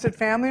a trusted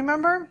family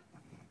member,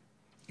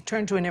 you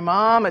turn to an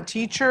imam, a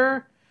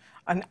teacher,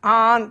 an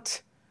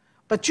aunt,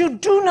 but you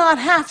do not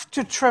have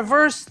to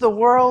traverse the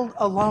world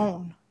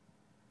alone.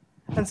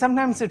 And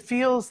sometimes it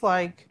feels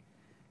like,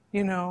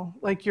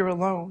 like you're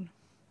alone.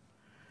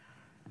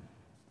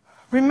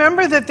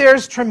 Remember that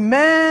there's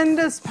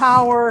tremendous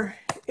power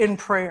in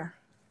prayer.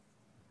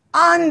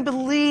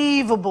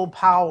 Unbelievable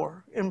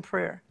power in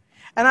prayer.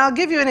 And I'll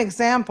give you an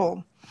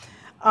example.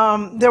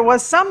 There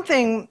was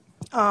something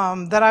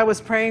that I was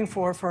praying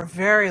for a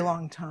very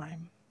long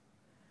time.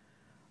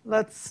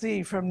 Let's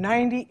see, from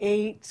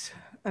 98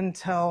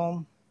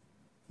 until,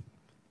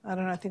 I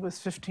don't know, I think it was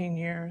 15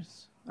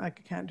 years. I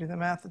can't do the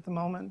math at the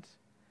moment.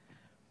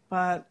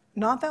 But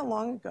not that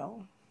long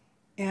ago.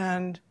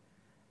 And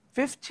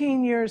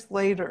 15 years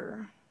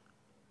later,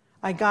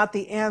 I got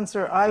the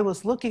answer I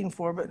was looking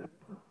for, but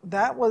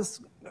that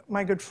was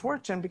my good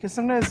fortune, because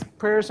sometimes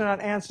prayers are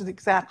not answered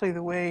exactly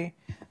the way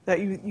that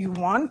you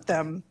want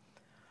them.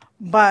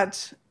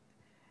 But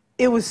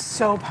it was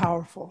so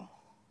powerful.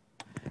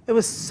 It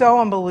was so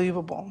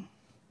unbelievable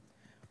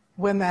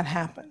when that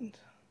happened.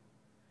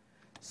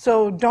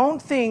 So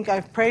don't think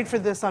I've prayed for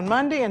this on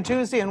Monday and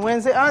Tuesday and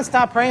Wednesday. Oh,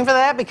 stop praying for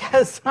that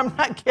because I'm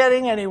not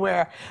getting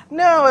anywhere.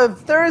 No,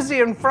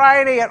 Thursday and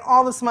Friday and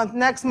all this month,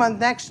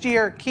 next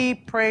year,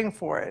 keep praying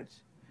for it.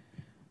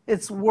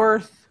 It's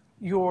worth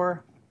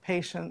your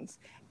patience.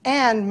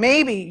 And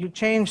maybe you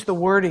change the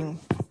wording.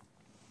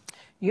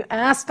 You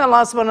ask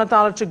Allah subhanahu wa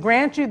ta'ala to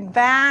grant you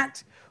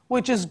that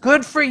which is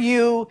good for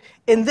you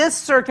in this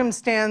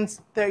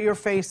circumstance that you're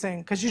facing,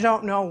 because you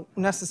don't know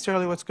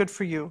necessarily what's good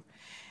for you.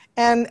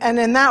 And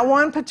in that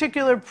one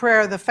particular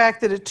prayer, the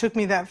fact that it took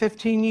me that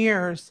 15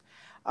 years,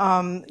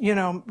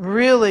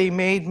 really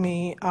made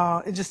me,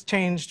 it just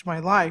changed my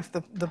life,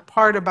 the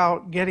part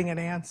about getting it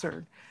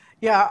answered.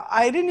 Yeah,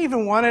 I didn't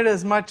even want it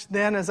as much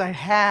then as I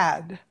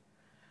had.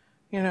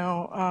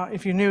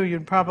 If you knew,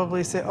 you'd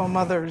probably say, oh,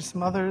 mothers,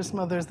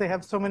 they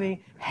have so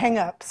many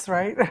hang-ups,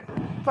 right?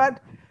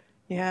 But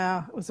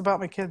yeah, it was about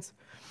my kids.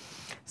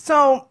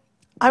 So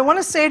I want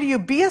to say to you,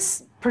 be a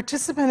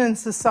participant in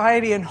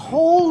society and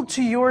hold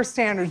to your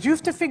standards. You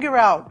have to figure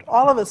out,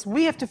 all of us,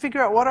 we have to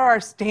figure out what are our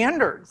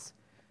standards.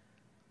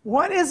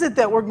 What is it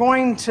that we're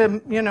going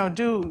to,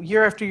 do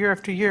year after year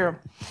after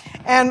year?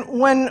 And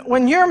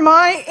when you're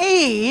my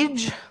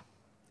age,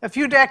 a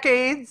few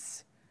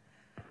decades,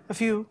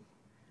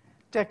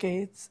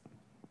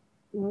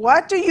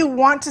 what do you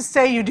want to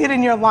say you did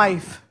in your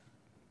life?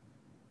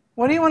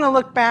 What do you want to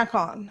look back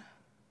on?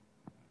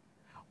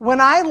 When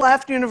I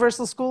left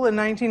Universal School in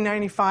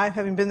 1995,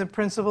 having been the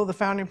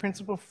founding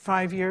principal for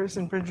 5 years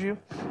in Bridgeview,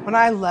 when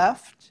I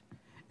left,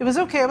 it was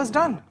okay, I was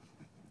done.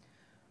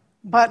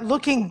 But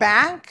looking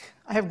back,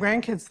 I have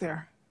grandkids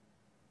there.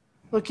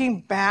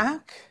 Looking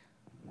back,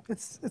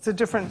 it's a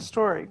different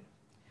story.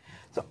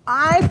 So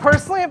I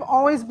personally have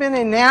always been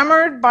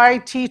enamored by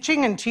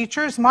teaching and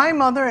teachers. My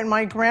mother and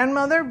my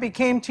grandmother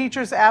became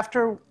teachers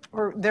after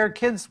their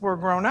kids were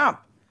grown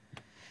up.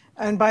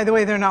 And by the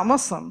way, they're not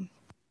Muslim.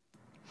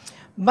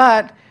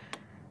 But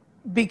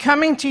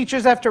becoming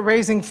teachers after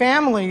raising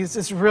families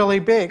is really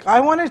big. I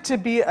wanted to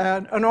be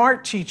an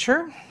art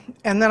teacher,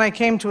 and then I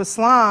came to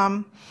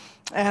Islam,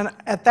 and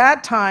at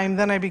that time,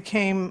 then I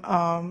became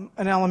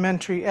an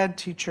elementary ed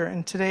teacher,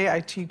 and today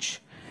I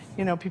teach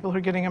people who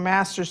are getting a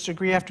master's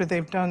degree after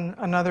they've done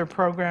another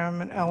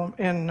program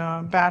in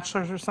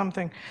bachelor's or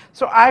something.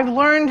 So I've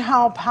learned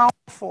how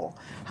powerful,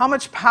 how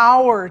much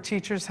power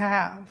teachers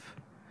have.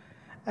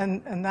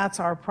 And that's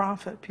our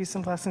prophet. Peace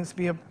and blessings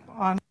be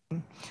upon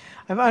him.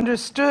 I've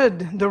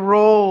understood the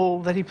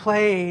role that he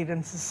played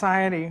in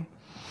society.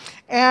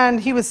 And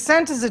he was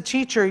sent as a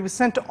teacher. He was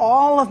sent to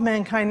all of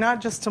mankind,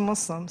 not just to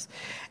Muslims.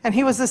 And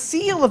he was a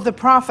seal of the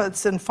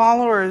prophets and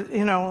followers,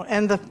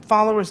 and the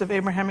followers of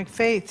Abrahamic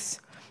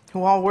faiths,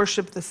 who all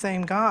worship the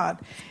same God.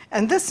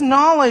 And this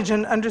knowledge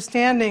and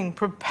understanding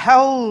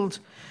propelled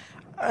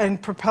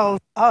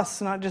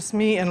us, not just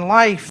me, in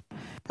life,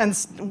 and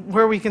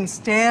where we can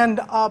stand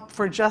up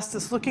for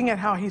justice, looking at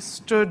how he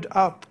stood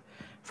up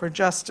for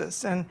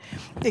justice. And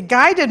it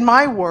guided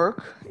my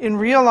work in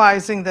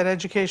realizing that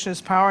education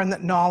is power and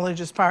that knowledge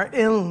is power.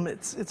 Ilm,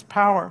 it's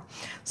power.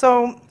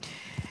 So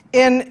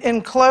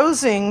in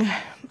closing,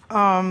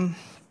 I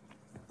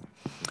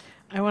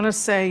want to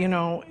say,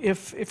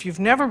 if you've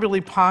never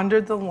really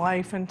pondered the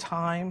life and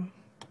time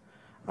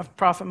of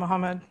Prophet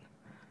Muhammad,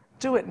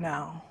 do it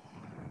now,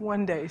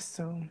 one day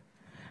soon.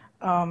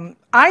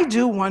 I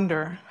do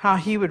wonder how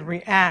he would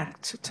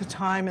react to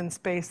time and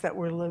space that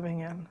we're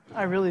living in.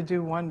 I really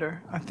do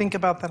wonder. I think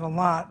about that a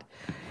lot.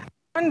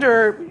 I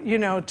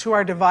wonder, to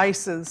our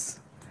devices.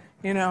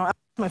 I left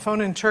my phone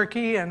in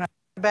Turkey and I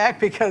got back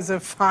because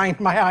of Find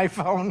My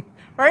iPhone,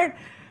 right?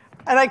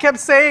 And I kept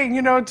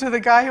saying, to the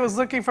guy who was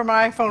looking for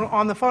my iPhone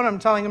on the phone, I'm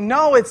telling him,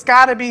 no, it's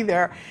got to be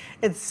there.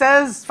 It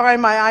says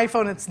Find My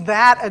iPhone. It's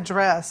that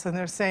address. And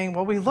they're saying,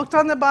 well, we looked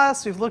on the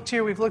bus, we've looked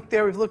here, we've looked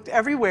there, we've looked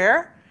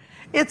everywhere.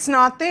 It's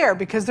not there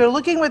because they're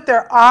looking with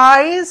their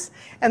eyes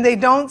and they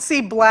don't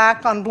see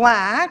black on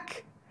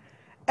black.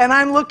 And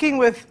I'm looking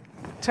with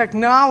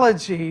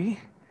technology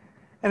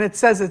and it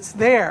says it's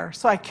there.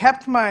 So I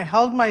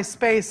held my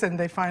space and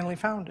they finally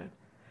found it.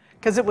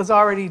 Because it was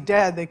already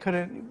dead, they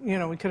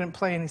couldn't, we couldn't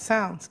play any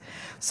sounds.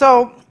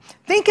 So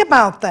think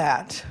about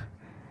that.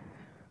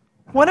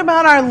 What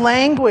about our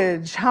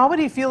language? How would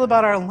he feel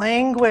about our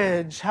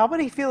language? How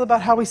would he feel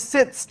about how we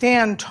sit,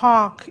 stand,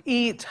 talk,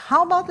 eat?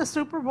 How about the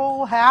Super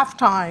Bowl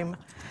halftime?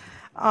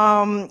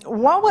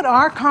 What would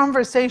our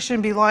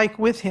conversation be like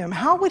with him?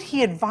 How would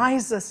he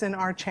advise us in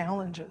our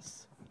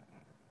challenges?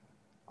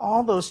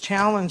 All those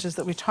challenges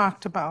that we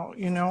talked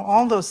about,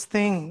 all those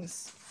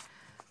things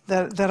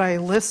that I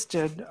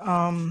listed.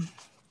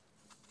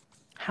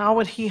 How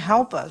would he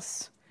help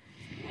us?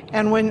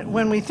 And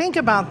when we think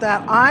about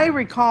that, I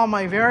recall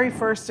my very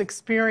first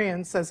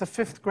experience as a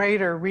 5th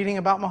grader reading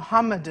about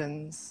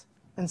Mohammedans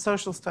in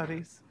social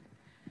studies.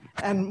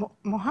 And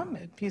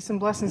Muhammad, peace and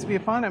blessings be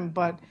upon him,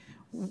 but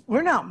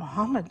we're not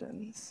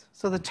Mohammedans.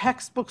 So the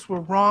textbooks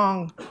were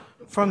wrong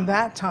from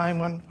that time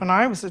when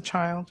I was a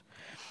child.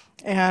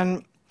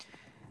 And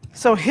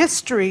so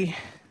history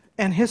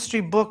and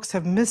history books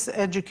have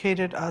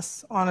miseducated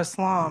us on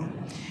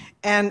Islam.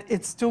 And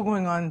it's still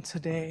going on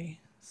today.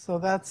 So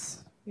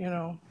that's,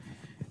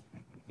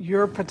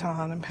 your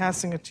baton. I'm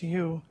passing it to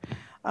you.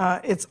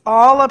 It's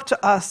all up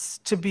to us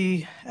to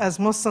be, as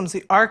Muslims,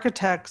 the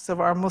architects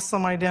of our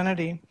Muslim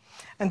identity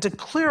and to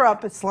clear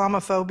up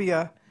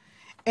Islamophobia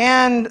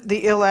and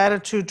the ill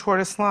attitude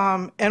toward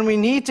Islam. And we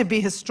need to be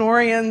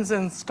historians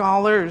and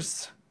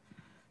scholars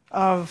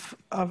of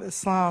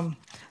Islam.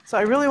 So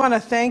I really want to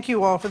thank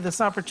you all for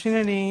this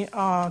opportunity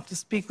to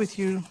speak with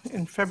you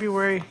in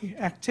February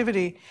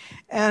activity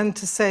and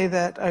to say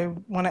that I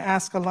want to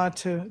ask Allah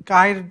to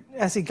guide,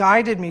 as He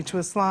guided me to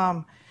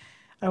Islam,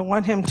 I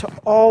want Him to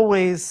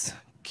always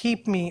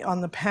keep me on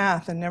the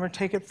path and never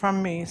take it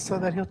from me so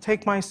that He'll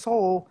take my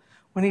soul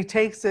when He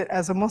takes it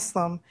as a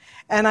Muslim.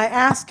 And I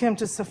ask Him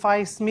to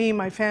suffice me,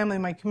 my family,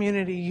 my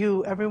community,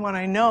 you, everyone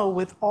I know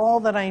with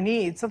all that I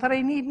need so that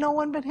I need no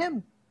one but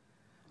Him.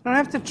 I don't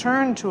have to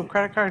turn to a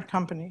credit card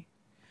company.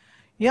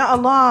 Ya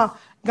Allah,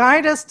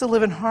 guide us to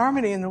live in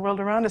harmony in the world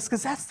around us,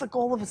 because that's the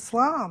goal of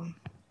Islam.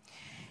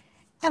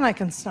 And I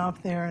can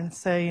stop there and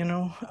say,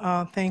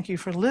 thank you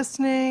for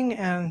listening,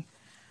 and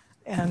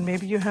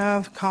maybe you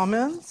have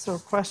comments or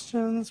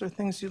questions or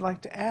things you'd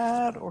like to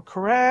add or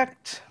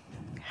correct.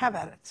 Have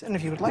at it. And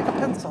if you would like a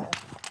pencil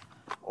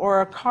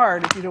or a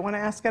card, if you don't want to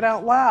ask it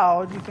out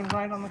loud, you can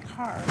write on the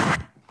card.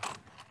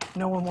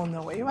 No one will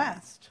know what you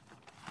asked.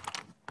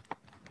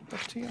 Up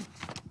to you.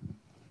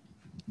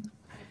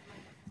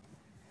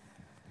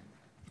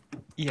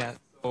 Yeah,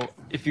 so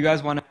if you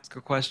guys want to ask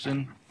a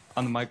question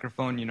on the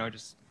microphone,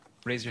 just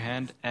raise your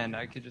hand and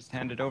I could just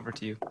hand it over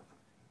to you.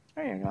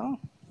 There you go.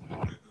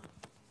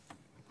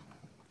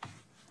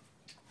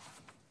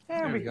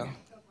 There we go.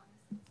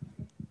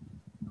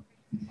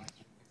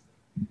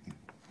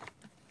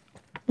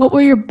 What were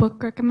your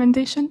book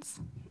recommendations?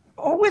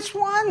 Oh, which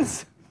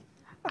ones?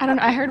 I don't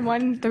know. I heard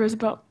one, there was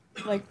about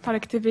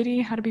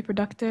productivity, how to be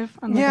productive.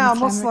 On, yeah,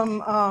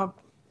 Islamic. Muslim.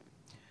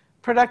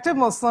 Productive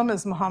Muslim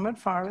is Muhammad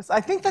Faris. I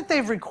think that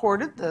they've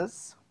recorded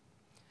this,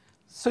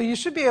 so you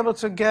should be able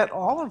to get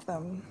all of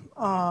them.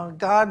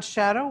 God's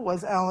Shadow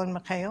was Alan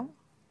McHale.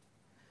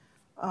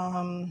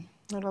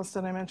 What else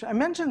did I mention? I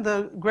mentioned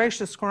the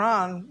Gracious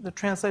Quran, the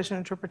translation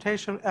and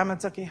interpretation of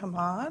Ahmad Zaki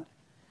Hamad.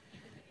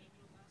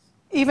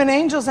 Even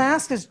Angels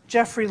Ask is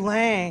Jeffrey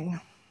Lang.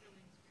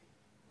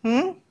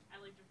 Have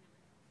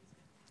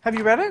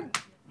you read it?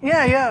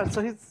 Yeah,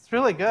 so he's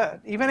really good.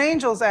 Even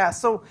Angels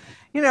Ask. So,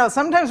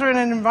 sometimes we're in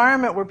an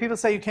environment where people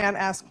say you can't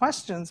ask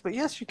questions, but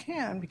yes, you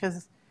can,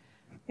 because,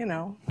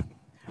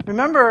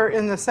 remember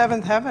in the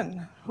seventh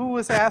heaven, who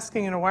was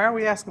asking, why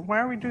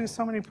are we doing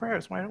so many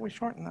prayers? Why don't we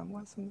shorten them?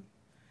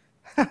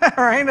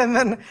 Right? And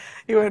then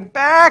he went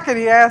back and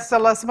he asked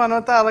Allah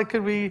subhanahu wa ta'ala,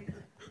 could we,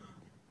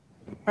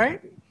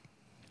 right?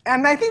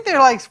 And I think there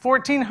are like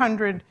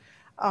 1,400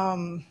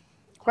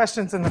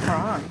 questions in the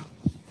Quran.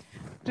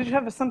 Did you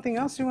have something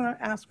else you want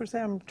to ask or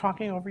say? I'm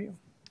talking over you.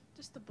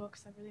 Just the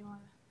books. I really want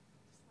to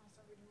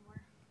start reading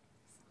more.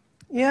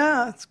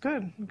 Yeah, it's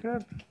good.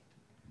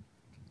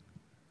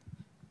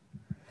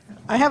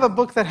 I have a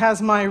book that has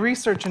my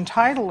research and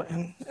title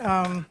in.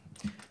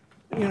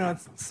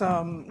 It's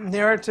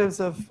narratives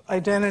of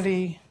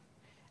identity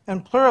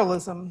and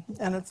pluralism,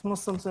 and it's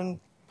Muslims in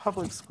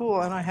public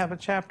school. And I have a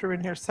chapter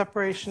in here,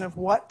 separation of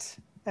what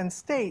and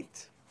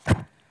state,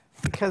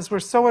 because we're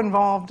so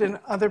involved in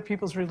other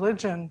people's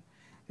religion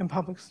in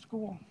public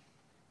school.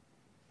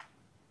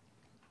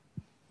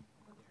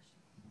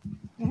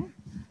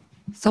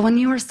 So when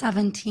you were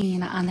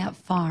 17 on that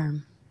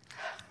farm,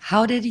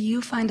 how did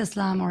you find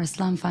Islam or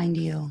Islam find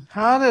you?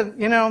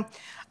 I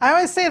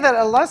always say that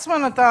Allah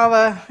subhanahu wa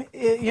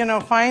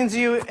ta'ala, finds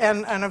you,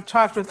 and I've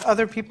talked with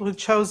other people who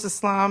chose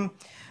Islam.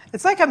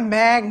 It's like a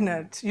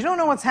magnet. You don't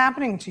know what's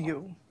happening to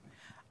you.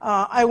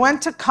 I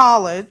went to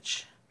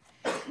college,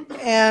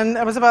 and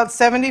I was about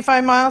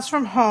 75 miles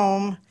from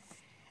home,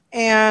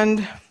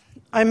 and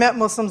I met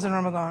Muslims in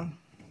Ramadan.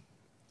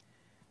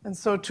 And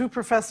so 2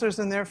 professors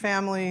and their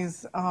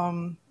families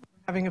having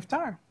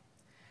iftar.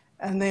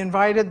 And they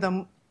invited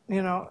them,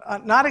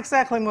 not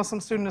exactly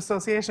Muslim Student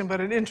Association, but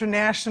an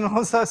international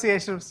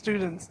association of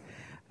students.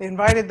 They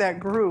invited that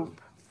group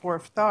for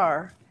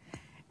iftar.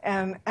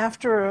 And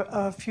after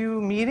a few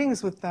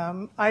meetings with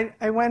them,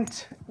 I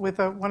went with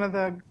one of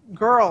the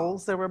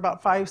girls. There were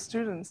about 5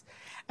 students.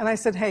 And I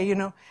said, hey,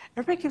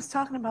 everybody keeps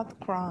talking about the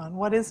Quran.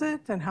 What is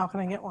it, and how can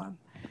I get one?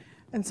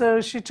 And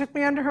so she took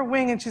me under her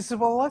wing, and she said,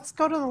 well, let's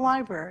go to the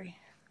library.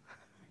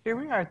 Here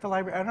we are at the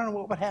library. I don't know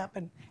what would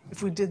happen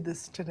if we did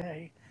this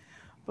today.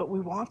 But we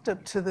walked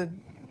up to the,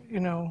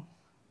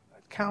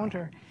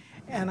 counter,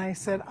 and I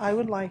said, I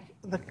would like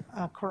the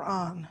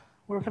Quran.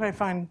 Where can I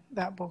find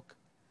that book?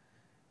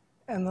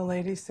 And the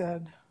lady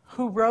said,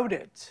 who wrote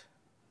it?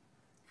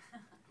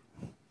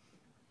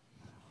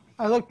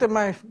 I looked at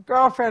my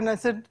girlfriend, and I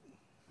said,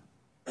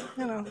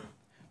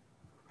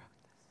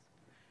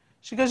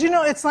 She goes,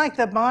 it's like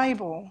the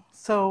Bible.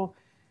 So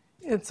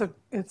it's a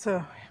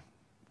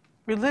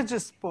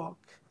religious book.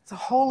 It's a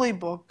holy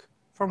book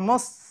for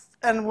Muslims.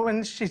 And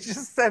when she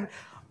just said,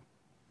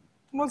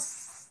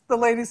 the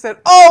lady said,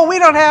 oh, we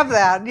don't have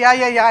that. Yeah,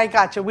 I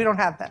got you. We don't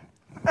have that.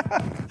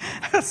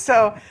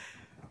 So,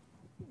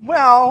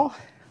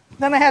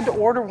 then I had to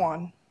order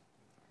one.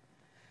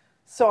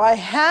 So I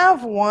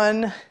have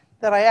one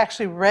that I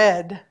actually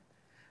read.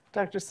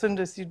 Dr.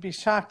 Sundus, you'd be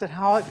shocked at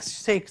how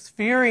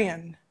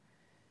Shakespearean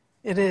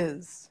it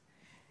is.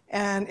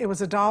 And it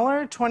was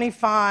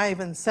 $1.25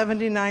 and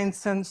 79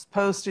 cents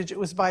postage. It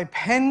was by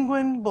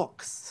Penguin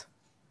Books.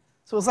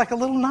 So it was like a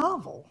little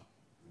novel,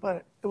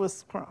 but it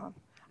was Quran.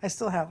 I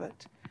still have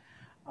it.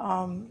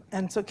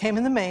 And so it came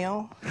in the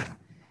mail.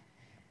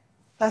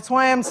 That's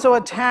why I'm so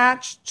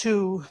attached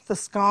to the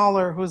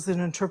scholar who's an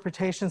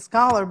interpretation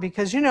scholar,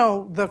 because,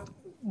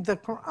 the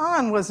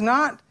Quran was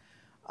not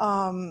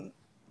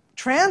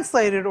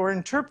translated or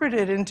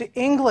interpreted into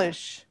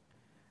English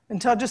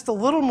until just a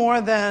little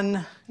more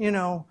than,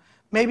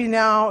 maybe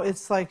now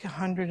it's like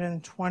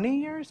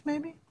 120 years,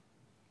 maybe.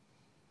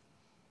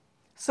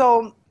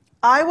 So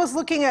I was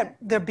looking at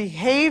the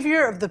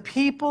behavior of the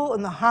people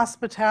and the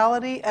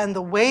hospitality and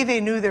the way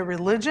they knew their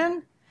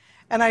religion,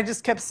 and I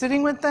just kept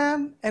sitting with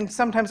them and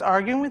sometimes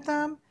arguing with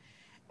them,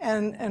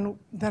 and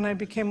then I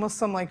became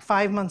Muslim like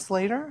 5 months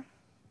later.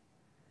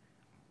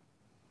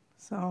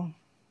 So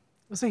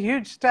it was a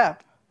huge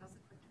step.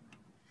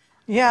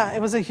 Yeah,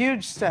 it was a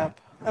huge step.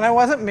 And I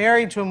wasn't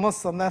married to a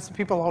Muslim. That's what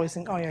people always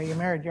think, oh yeah, you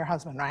married your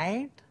husband,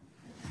 right?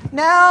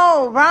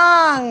 No,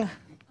 wrong.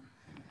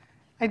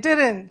 I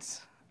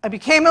didn't. I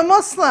became a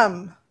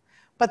Muslim.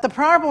 But the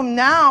problem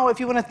now, if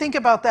you want to think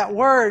about that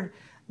word,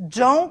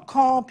 don't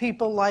call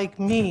people like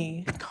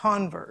me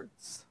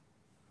converts.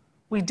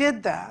 We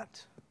did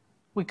that.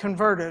 We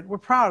converted. We're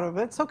proud of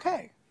it. It's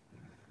okay.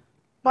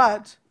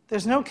 But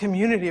there's no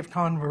community of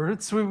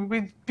converts.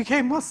 We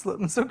became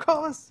Muslims, so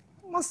call us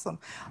Muslim.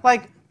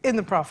 Like in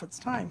the Prophet's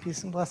time,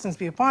 peace and blessings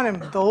be upon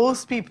him,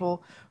 those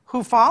people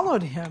who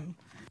followed him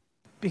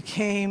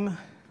became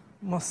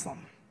Muslim.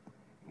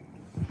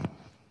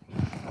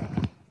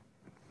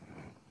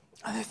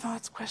 Other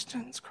thoughts,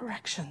 questions,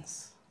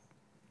 corrections?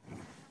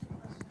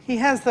 He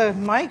has the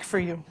mic for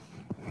you.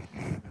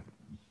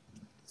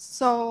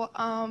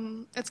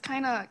 It's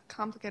kind of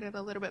complicated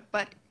a little bit,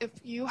 but if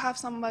you have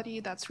somebody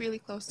that's really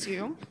close to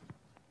you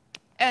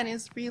and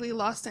is really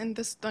lost in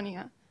this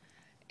dunya,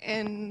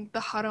 in the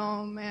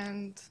haram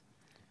and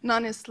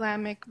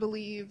non-Islamic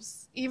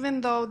beliefs,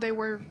 even though they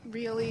were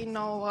really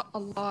know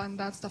Allah and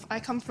that stuff.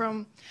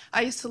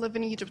 I used to live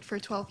in Egypt for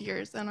 12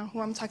 years, and who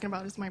I'm talking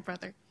about is my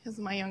brother. He's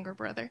my younger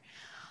brother.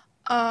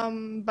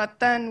 But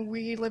then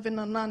we live in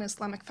a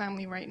non-Islamic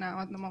family right now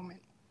at the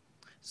moment.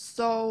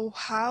 So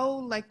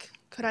how,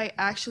 could I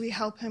actually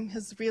help him?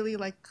 He's really,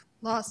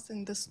 lost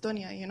in this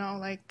dunya,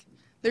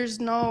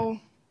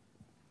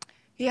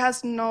 he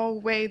has no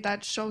way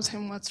that shows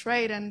him what's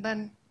right, and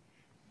then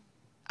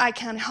I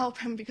can't help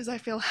him because I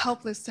feel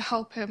helpless to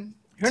help him.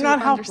 You're to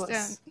not understand.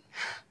 helpless.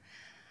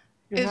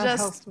 You're It's not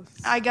just,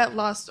 helpless. I get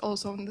lost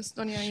also in this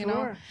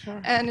dunya,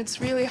 Sure. And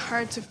it's really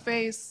hard to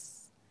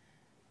face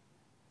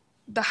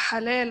the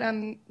halal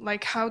and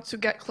how to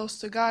get close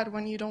to God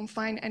when you don't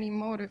find any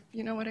motive.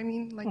 You know what I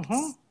mean?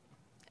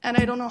 And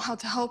I don't know how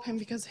to help him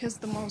because he's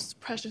the most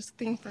precious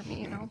thing for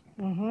me.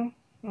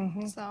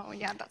 So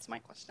yeah, that's my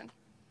question.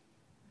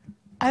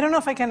 I don't know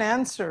if I can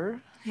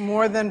answer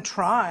more than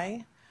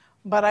try,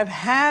 but I've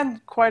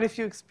had quite a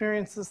few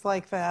experiences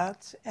like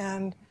that.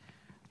 And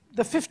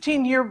the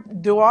 15-year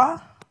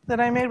dua that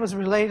I made was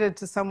related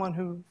to someone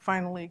who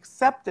finally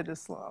accepted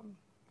Islam.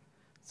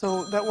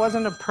 So that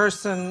wasn't a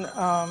person,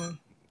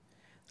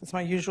 it's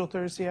my usual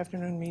Thursday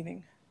afternoon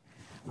meeting.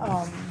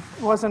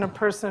 It wasn't a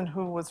person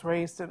who was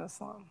raised in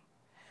Islam.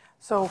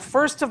 So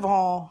first of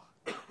all,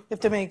 you have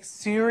to make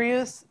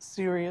serious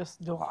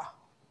dua.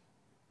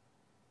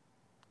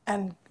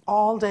 And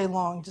all day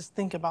long, just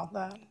think about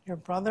that. Your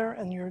brother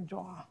and your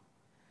dua.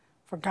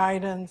 For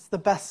guidance,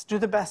 do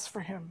the best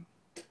for him.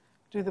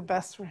 Do the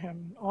best for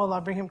him. Oh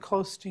Allah, bring him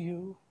close to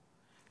you.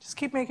 Just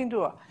keep making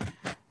dua.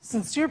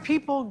 Sincere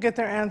people get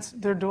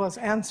their duas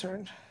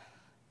answered.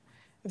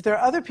 If there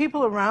are other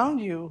people around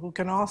you who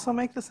can also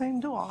make the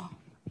same dua,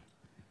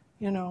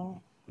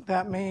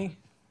 that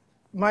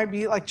might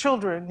be like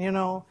children,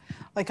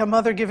 like a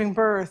mother giving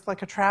birth,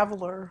 like a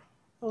traveler.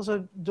 Those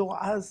are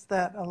duas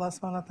that Allah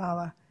subhanahu wa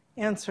ta'ala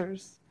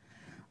answers.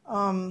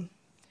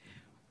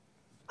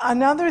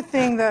 Another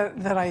thing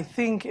that I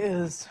think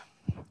is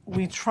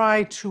we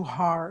try too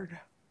hard.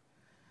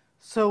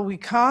 So we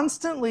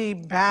constantly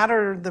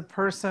batter the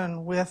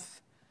person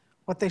with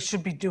what they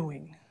should be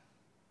doing.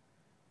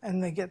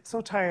 And they get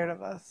so tired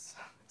of us.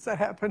 That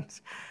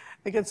happens.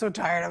 They get so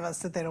tired of us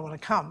that they don't want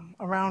to come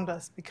around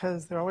us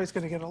because they're always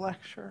going to get a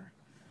lecture.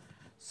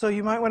 So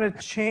you might want to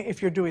change,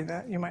 if you're doing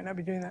that, you might not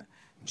be doing that,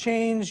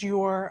 change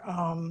your,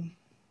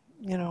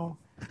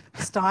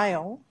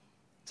 style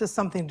to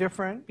something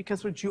different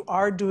because what you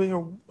are doing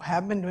or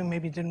have been doing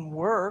maybe didn't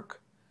work.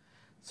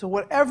 So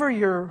whatever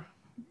your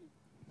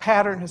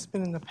pattern has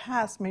been in the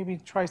past, maybe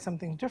try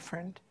something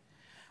different.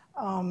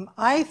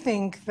 I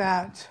think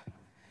that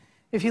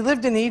if he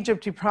lived in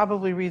Egypt, he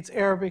probably reads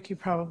Arabic, he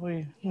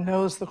probably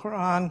knows the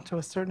Quran to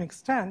a certain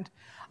extent.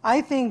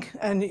 I think,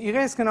 and you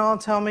guys can all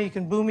tell me, you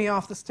can boo me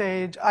off the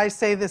stage, I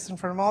say this in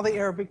front of all the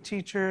Arabic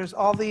teachers,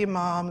 all the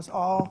imams,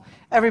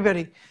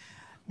 everybody.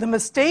 The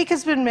mistake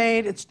has been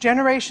made, it's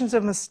generations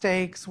of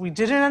mistakes, we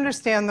didn't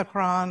understand the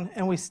Quran,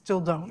 and we still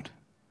don't.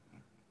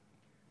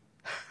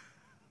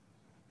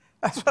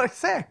 That's what I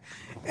say.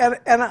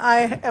 And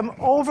I am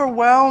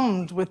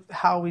overwhelmed with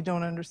how we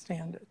don't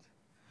understand it.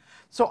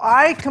 So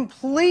I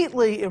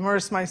completely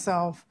immerse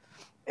myself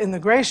in the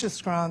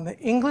gracious Quran, the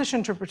English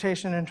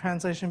interpretation and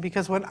translation,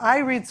 because when I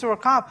read Surah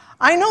Qaf,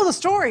 I know the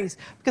stories,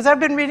 because I've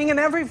been reading it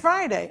every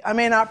Friday. I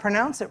may not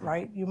pronounce it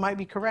right. You might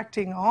be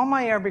correcting all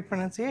my Arabic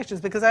pronunciations,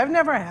 because I've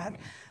never had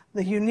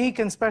the unique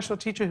and special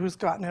teacher who's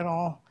gotten it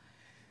all,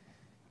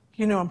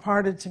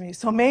 imparted to me.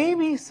 So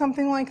maybe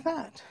something like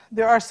that.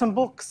 There are some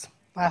books,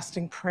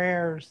 Lasting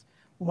Prayers,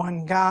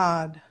 One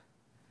God,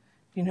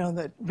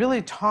 that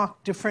really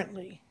talk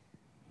differently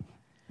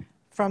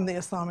from the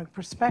Islamic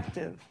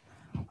perspective.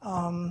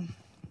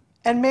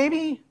 And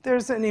maybe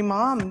there's an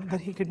imam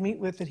that he could meet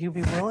with that he'd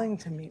be willing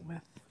to meet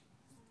with.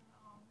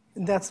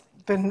 And that's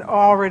been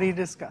already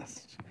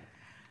discussed.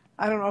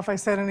 I don't know if I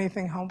said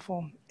anything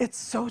helpful. It's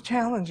so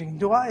challenging.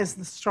 Dua is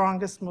the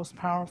strongest, most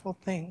powerful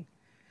thing.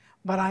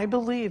 But I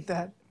believe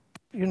that,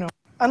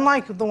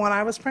 unlike the one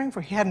I was praying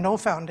for, he had no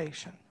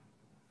foundation.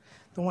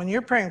 The one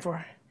you're praying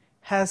for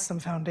has some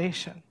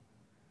foundation.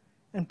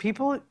 And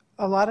people,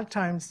 a lot of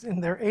times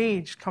in their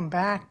age, come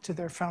back to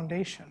their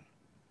foundation.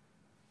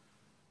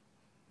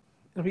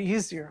 It'll be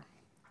easier.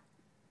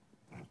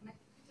 And I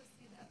can just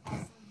see that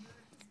also you're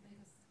his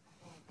biggest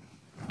hope.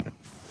 And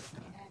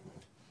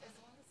as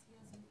long as he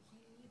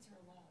needs your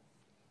love.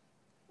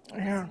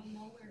 Yeah. There's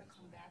nowhere to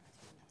come back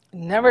to.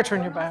 Never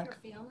turn your I don't know back.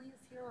 if your family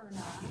is here or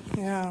not.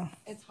 Yeah.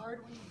 It's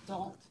hard when you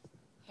don't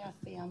have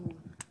family.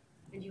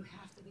 And you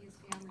have to be his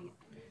family.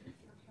 And even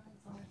if your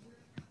parents are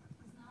here,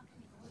 he's not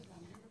going to go to them.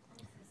 You're the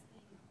closest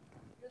thing.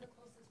 You're the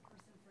closest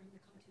person for him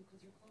to come to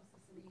because you're closest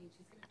in age.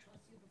 He's going to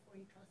trust you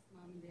before he trusts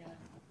mom and dad.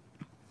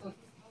 So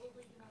he's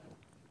probably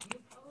you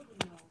probably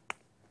know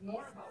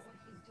more about what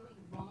he's doing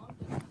wrong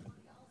than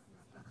everybody else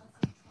is because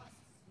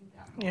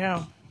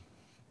Yeah.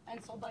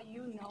 And so by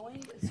you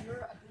knowing, it's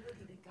your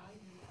ability to guide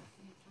you at the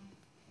same time.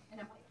 And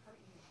it might hurt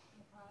you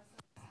in the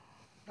process.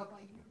 But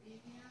by you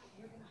being here,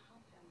 you're going to help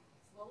them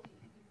slowly.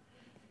 Even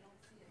if you don't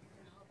see it, you're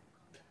going to help them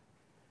come back.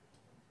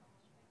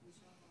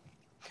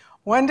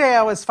 One day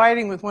I was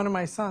fighting with one of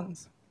my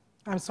sons.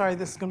 I'm sorry,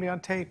 this is going to be on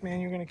tape, man.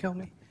 You're going to kill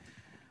me.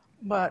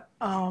 But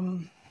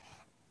it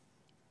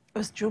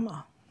was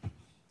Juma.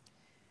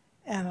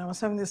 And I was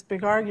having this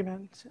big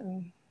argument,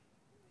 and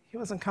he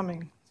wasn't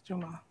coming. It's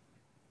Juma.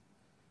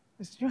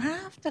 I said, you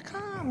have to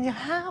come. You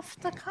have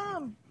to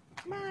come.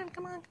 Come on,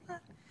 come on, come on.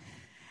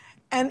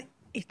 And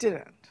he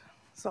didn't.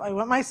 So I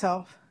went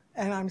myself,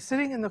 and I'm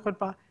sitting in the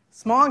khutbah,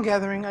 small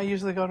gathering. I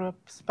usually go to a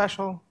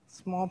special,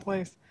 small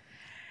place.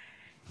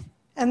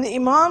 And the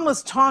Imam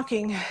was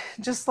talking,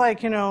 just like,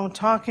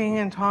 talking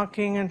and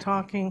talking and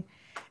talking.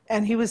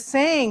 And he was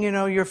saying,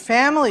 your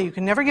family, you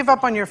can never give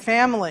up on your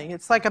family.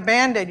 It's like a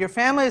Band-Aid. Your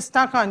family is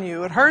stuck on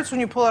you. It hurts when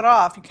you pull it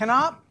off. You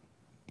cannot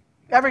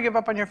ever give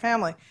up on your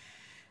family.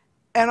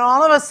 And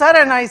all of a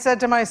sudden, I said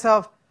to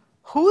myself,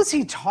 who's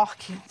he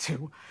talking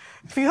to?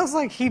 Feels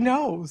like he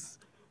knows.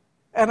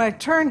 And I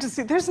turned to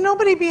see, there's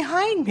nobody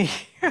behind me.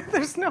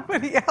 There's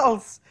nobody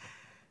else.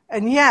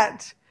 And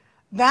yet,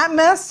 that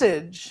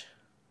message,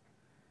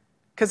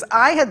 because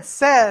I had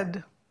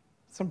said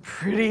some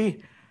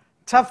pretty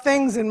tough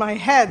things in my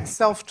head,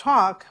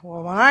 self-talk.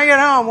 Well, when I get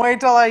home,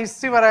 wait till I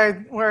see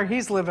where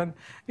he's living.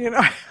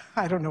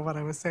 I don't know what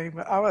I was saying,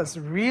 but I was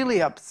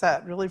really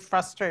upset, really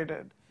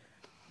frustrated.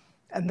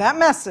 And that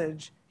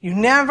message, you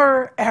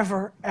never,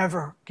 ever,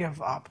 ever give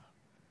up.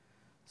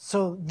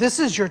 So this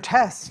is your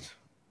test,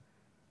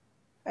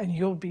 and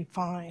you'll be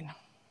fine.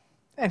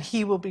 And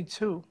he will be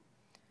too,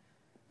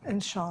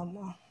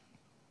 inshallah.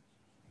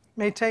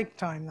 May take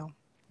time, though.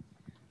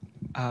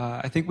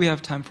 I think we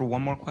have time for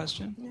one more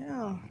question.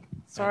 Yeah.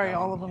 Sorry,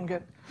 all of them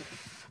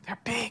they're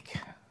big.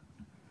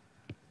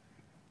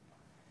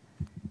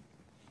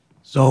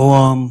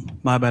 So,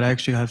 my bad, I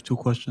actually have two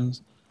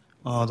questions.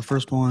 The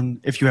first one,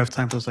 if you have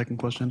time for the second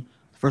question.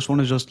 The first one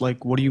is just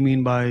like, what do you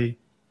mean by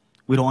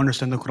we don't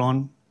understand the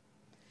Quran?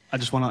 I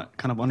just want to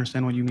kind of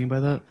understand what you mean by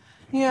that.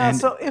 Yeah,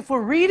 so if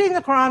we're reading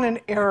the Quran in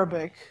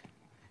Arabic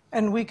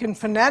and we can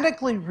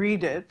phonetically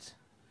read it,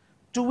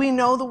 do we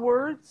know the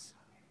words?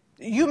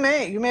 You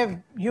may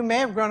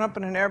have grown up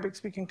in an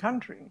Arabic-speaking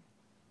country,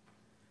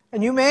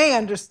 and you may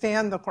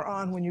understand the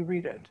Quran when you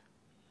read it.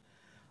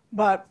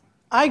 But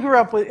I grew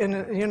up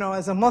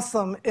as a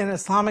Muslim in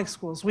Islamic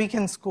schools,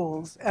 weekend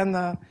schools,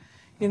 and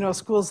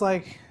schools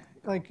like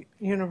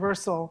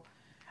Universal.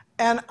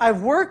 And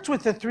I've worked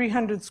with the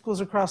 300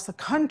 schools across the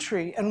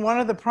country, and one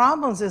of the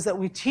problems is that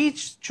we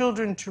teach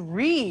children to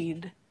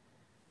read,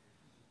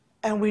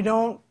 and we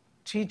don't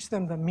teach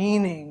them the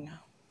meaning.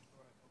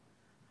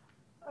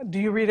 Do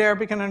you read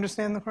Arabic and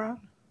understand the Quran?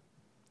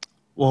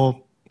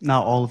 Well,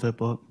 not all of it,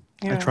 but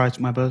Yeah. I tried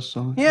my best.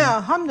 So Yeah,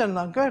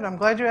 alhamdulillah, good. I'm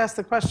glad you asked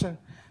the question.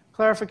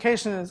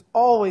 Clarification is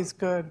always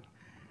good.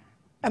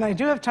 And I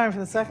do have time for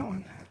the second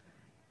one.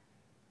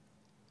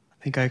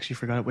 I think I actually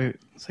forgot it. Wait,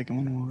 the second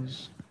one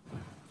was...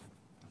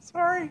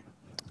 Sorry.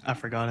 I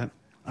forgot it.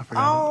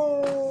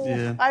 Oh,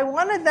 Yeah. I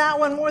wanted that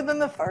one more than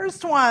the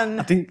first one.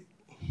 I think...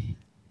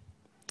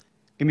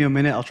 Give me a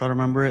minute. I'll try to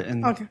remember it.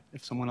 And Okay.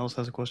 if someone else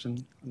has a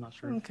question, I'm not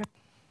sure. Okay.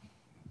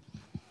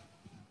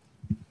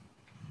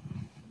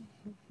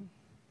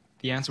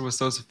 The answer was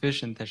so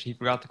sufficient that she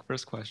forgot the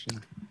first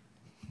question.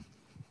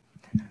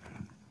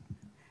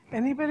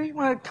 Anybody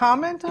want to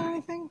comment on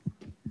anything?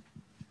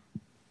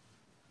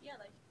 Yeah,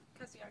 like,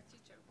 because you're a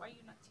teacher, why are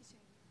you not teaching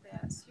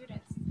the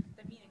students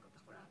the meaning of the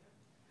Quran?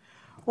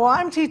 Well,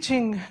 I'm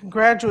teaching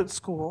graduate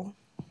school,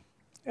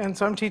 and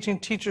so I'm teaching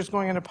teachers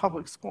going into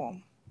public school.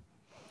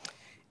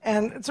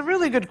 And it's a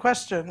really good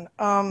question.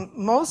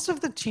 Most of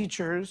the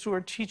teachers who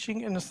are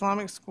teaching in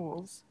Islamic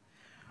schools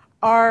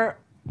are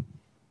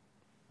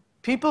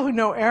people who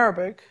know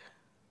Arabic,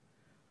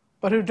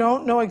 but who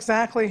don't know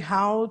exactly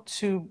how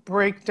to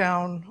break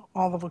down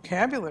all the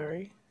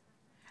vocabulary.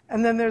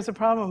 And then there's a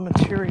problem of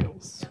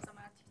materials. Yes, I'm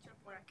a teacher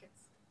for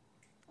kids.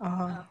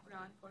 Quran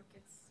for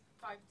kids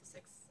 5 to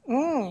 6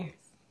 years.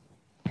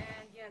 And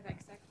yeah,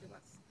 that's exactly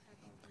what's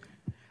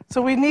happening.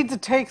 So we need to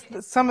take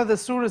some of the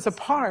surahs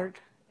apart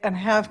and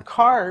have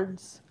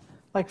cards,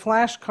 like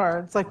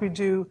flashcards, like we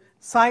do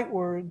sight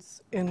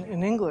words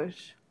in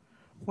English.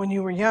 When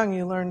you were young,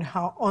 you learned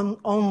how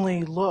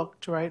only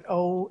looked, right?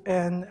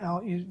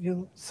 O-N-L.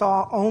 You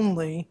saw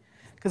only,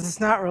 because it's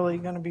not really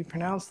going to be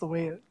pronounced the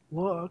way it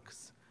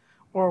looks,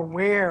 or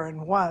where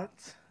and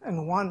what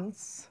and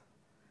once.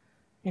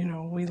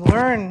 We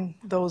learn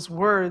those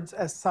words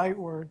as sight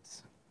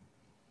words.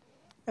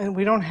 And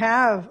we don't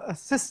have a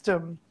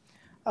system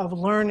of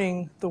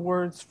learning the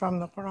words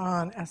from the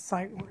Quran as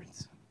sight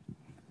words.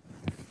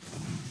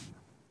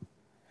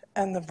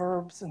 And the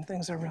verbs and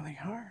things are really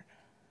hard.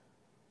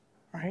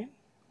 Right?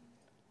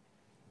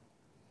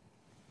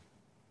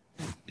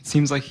 It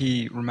seems like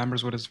he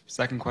remembers what his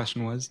second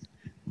question was.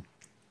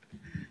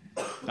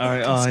 All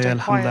right. Stay Yeah, alhamdulillah, I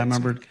quiet.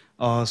 remembered.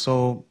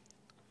 So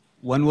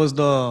when was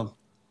the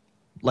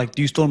like,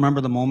 do you still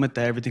remember the moment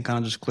that everything kind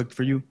of just clicked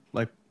for you?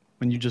 Like,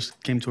 when you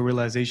just came to a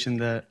realization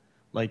that,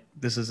 like,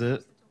 this is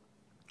it?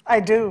 I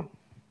do.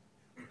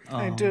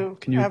 I do.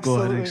 Can you go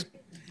ahead and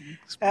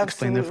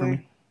explain that for me?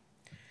 Absolutely.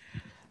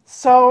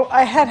 So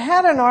I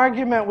had an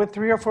argument with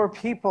 3 or 4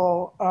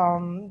 people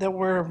that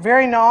were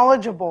very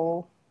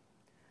knowledgeable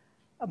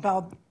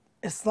about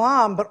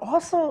Islam, but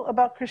also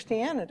about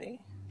Christianity.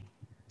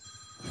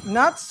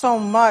 Not so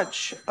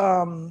much,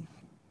 the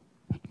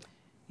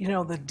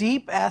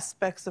deep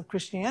aspects of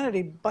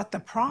Christianity, but the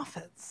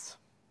prophets.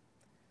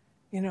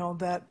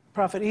 That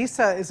Prophet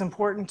Isa is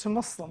important to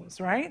Muslims,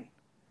 right?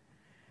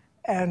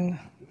 And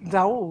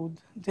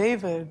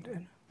David,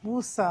 and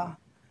Musa,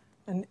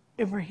 and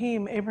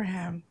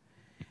Abraham.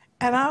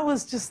 And I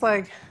was just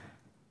like,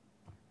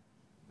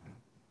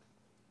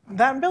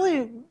 that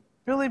really,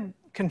 really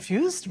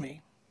confused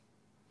me.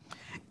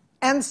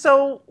 And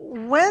so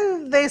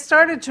when they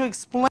started to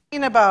explain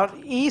about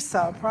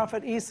Isa,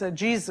 Prophet Isa,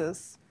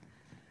 Jesus,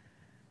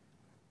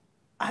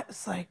 I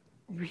was like,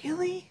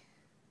 really?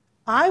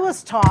 I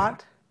was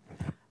taught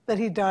that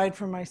he died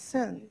for my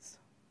sins,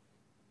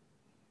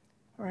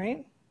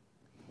 right?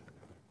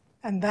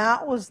 And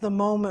that was the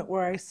moment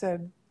where I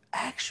said,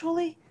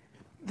 actually,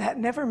 that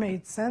never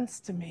made sense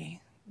to me,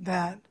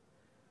 that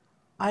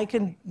I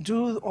can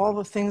do all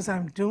the things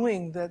I'm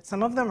doing, that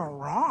some of them are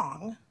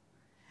wrong,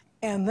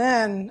 and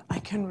then I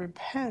can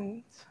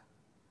repent.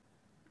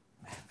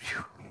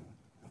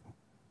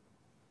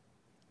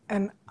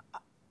 And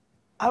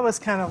I was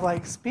kind of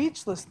like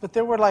speechless, but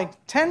there were like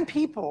 10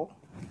 people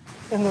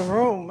in the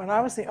room, and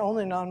I was the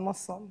only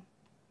non-Muslim.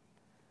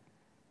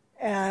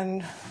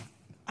 And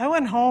I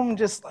went home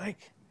just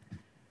like,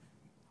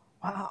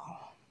 wow.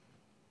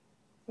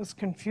 It was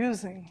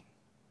confusing.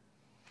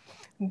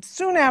 And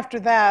soon after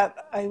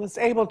that, I was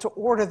able to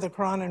order the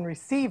Quran and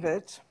receive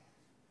it.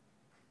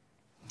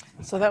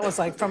 So that was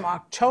like from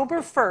October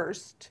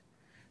 1st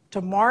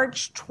to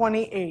March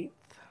 28th.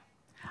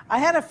 I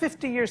had a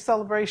 50-year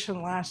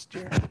celebration last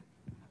year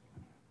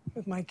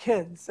with my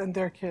kids and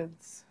their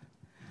kids,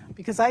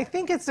 because I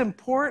think it's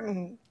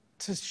important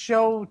to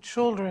show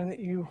children that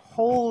you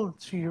hold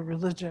to your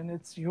religion.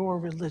 It's your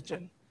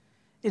religion.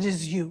 It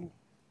is you.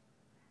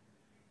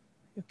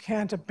 You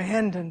can't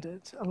abandon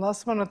it. Allah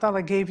subhanahu wa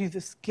ta'ala gave you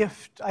this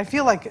gift. I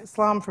feel like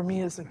Islam for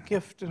me is a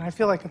gift, and I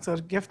feel like it's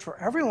a gift for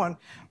everyone.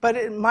 But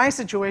in my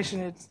situation,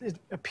 it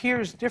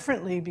appears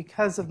differently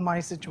because of my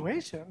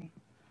situation.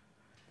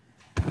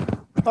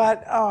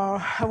 But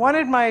I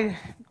wanted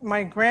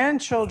my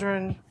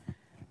grandchildren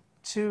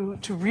to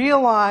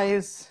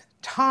realize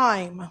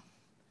time.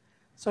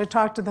 So I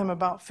talked to them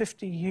about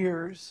 50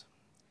 years.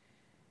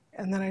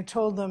 And then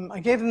I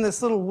gave them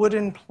this little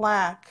wooden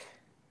plaque.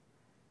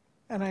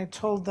 And I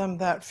told them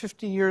that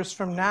 50 years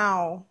from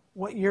now,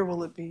 what year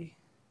will it be?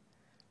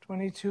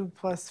 22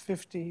 plus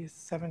 50 is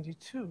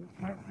 72,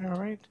 am I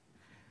right?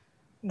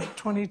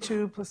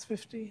 22 plus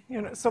 50.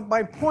 So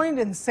my point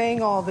in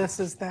saying all this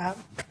is that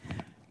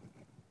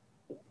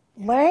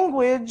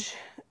language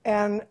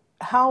and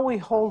how we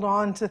hold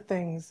on to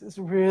things is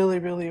really,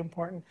 really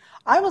important.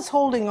 I was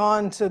holding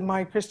on to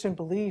my Christian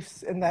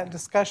beliefs in that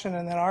discussion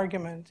and that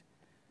argument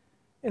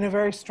in a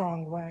very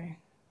strong way.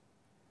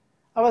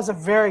 I was a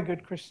very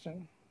good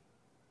Christian.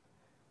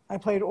 I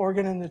played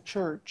organ in the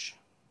church.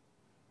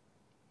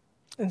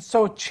 And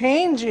so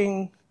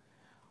changing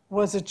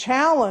was a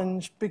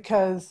challenge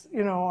because,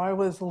 I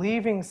was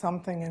leaving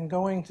something and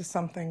going to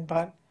something,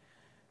 but,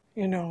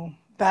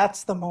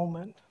 that's the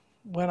moment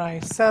when I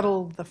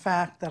settled the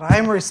fact that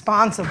I'm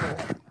responsible.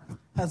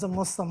 As a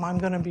Muslim, I'm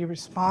going to be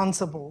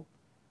responsible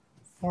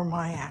for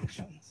my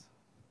actions.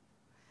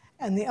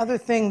 And the other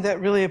thing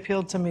that really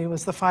appealed to me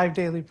was the 5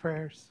 daily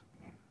prayers.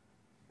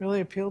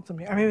 Really appealed to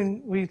me. I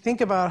mean, we think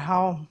about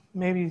how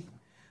maybe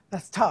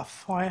that's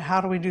tough.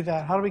 How do we do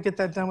that? How do we get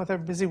that done with our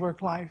busy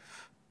work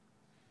life?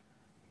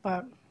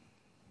 But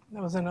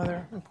that was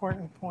another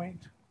important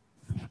point.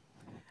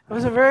 It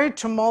was a very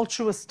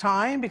tumultuous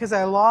time because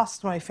I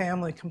lost my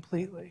family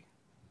completely.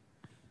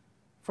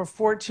 For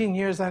 14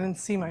 years, I didn't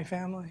see my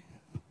family.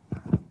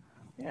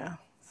 Yeah,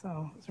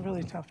 so it was a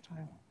really tough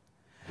time.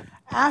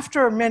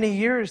 After many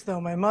years, though,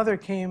 my mother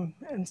came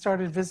and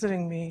started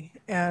visiting me,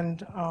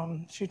 and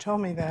she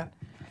told me that,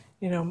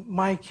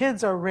 my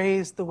kids are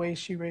raised the way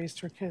she raised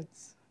her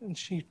kids, and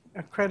she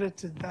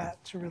accredited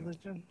that to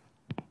religion.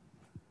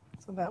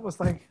 So that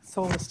was like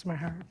solace to my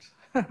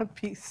heart.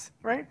 Peace,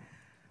 right?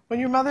 When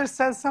your mother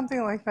says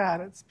something like that,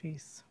 it's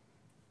peace.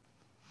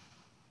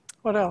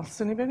 What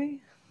else?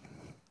 Anybody?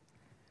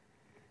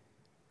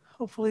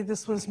 Hopefully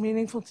this was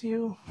meaningful to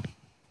you.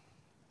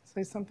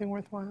 Say something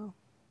worthwhile.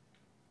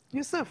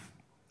 Yusuf,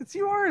 it's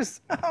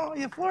yours. Oh,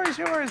 the floor is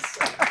yours.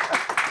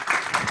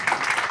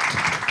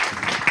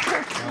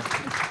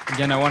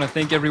 Again, I want to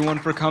thank everyone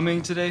for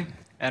coming today.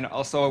 And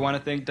also I want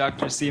to thank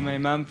Dr.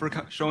 Imam for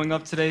showing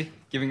up today,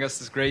 giving us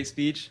this great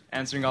speech,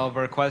 answering all of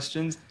our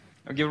questions.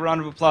 I'll give a round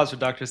of applause for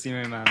Dr.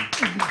 Imam.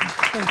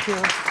 Thank you.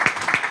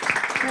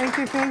 Thank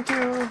you, thank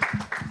you.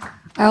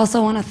 I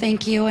also want to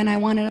thank you, and I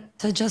wanted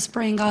to just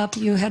bring up,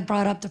 you had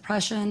brought up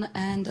depression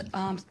and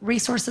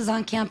resources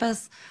on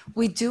campus.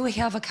 We do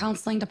have a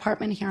counseling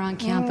department here on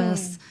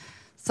campus.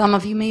 Some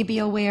of you may be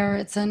aware,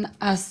 it's in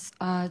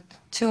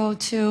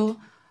S202,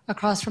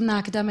 across from the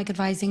academic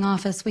advising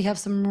office. We have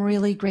some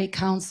really great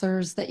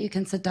counselors that you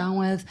can sit down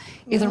with,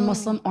 either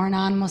Muslim or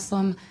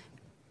non-Muslim.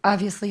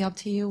 Obviously up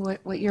to you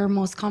what you're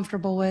most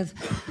comfortable with.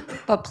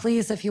 But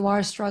please, if you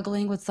are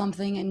struggling with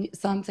something,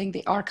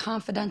 they are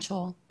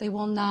confidential. They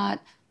will not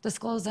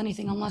disclose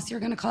anything unless you're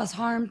going to cause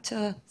harm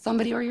to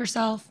somebody or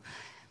yourself.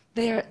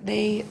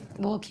 They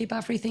will keep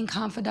everything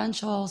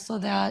confidential so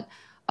that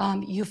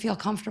you feel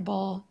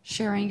comfortable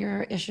sharing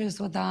your issues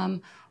with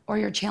them or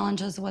your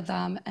challenges with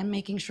them and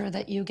making sure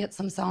that you get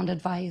some sound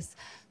advice.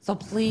 So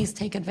please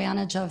take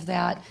advantage of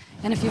that.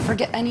 And if you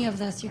forget any of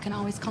this, you can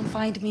always come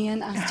find me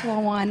in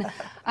S201.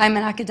 I'm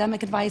an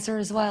academic advisor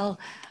as well.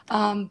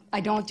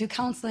 I don't do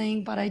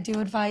counseling, but I do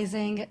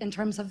advising in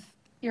terms of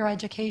your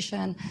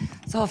education.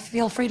 So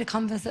feel free to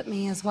come visit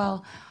me as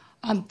well.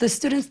 The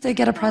students did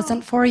get a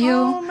present for you.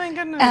 Oh my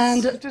goodness. You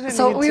And didn't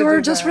so need we to were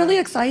do just that. really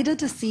excited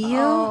to see you.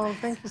 Oh,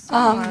 thank you so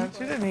much.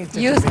 You didn't need to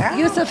do that.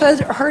 Yusuf had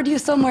heard you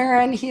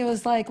somewhere, and he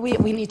was like, we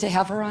need to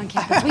have her on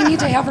campus. We need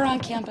to have her on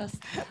campus.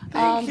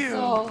 Thank you.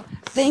 So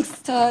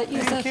thanks to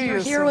Yusuf, you, you're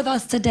here Yusuf. with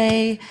us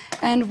today,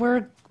 and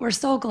we're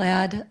so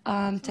glad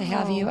to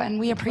have you, and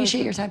we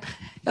appreciate your time.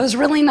 It was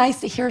really nice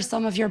to hear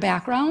some of your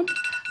background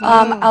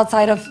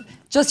outside of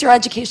just your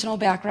educational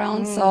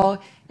background.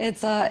 So it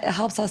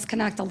helps us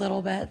connect a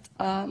little bit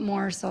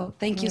more. So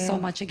thank you so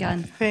much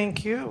again.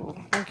 Thank you.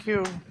 Thank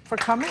you for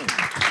coming.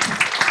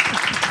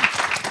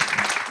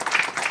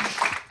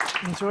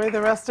 Enjoy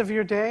the rest of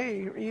your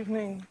day, your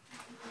evening.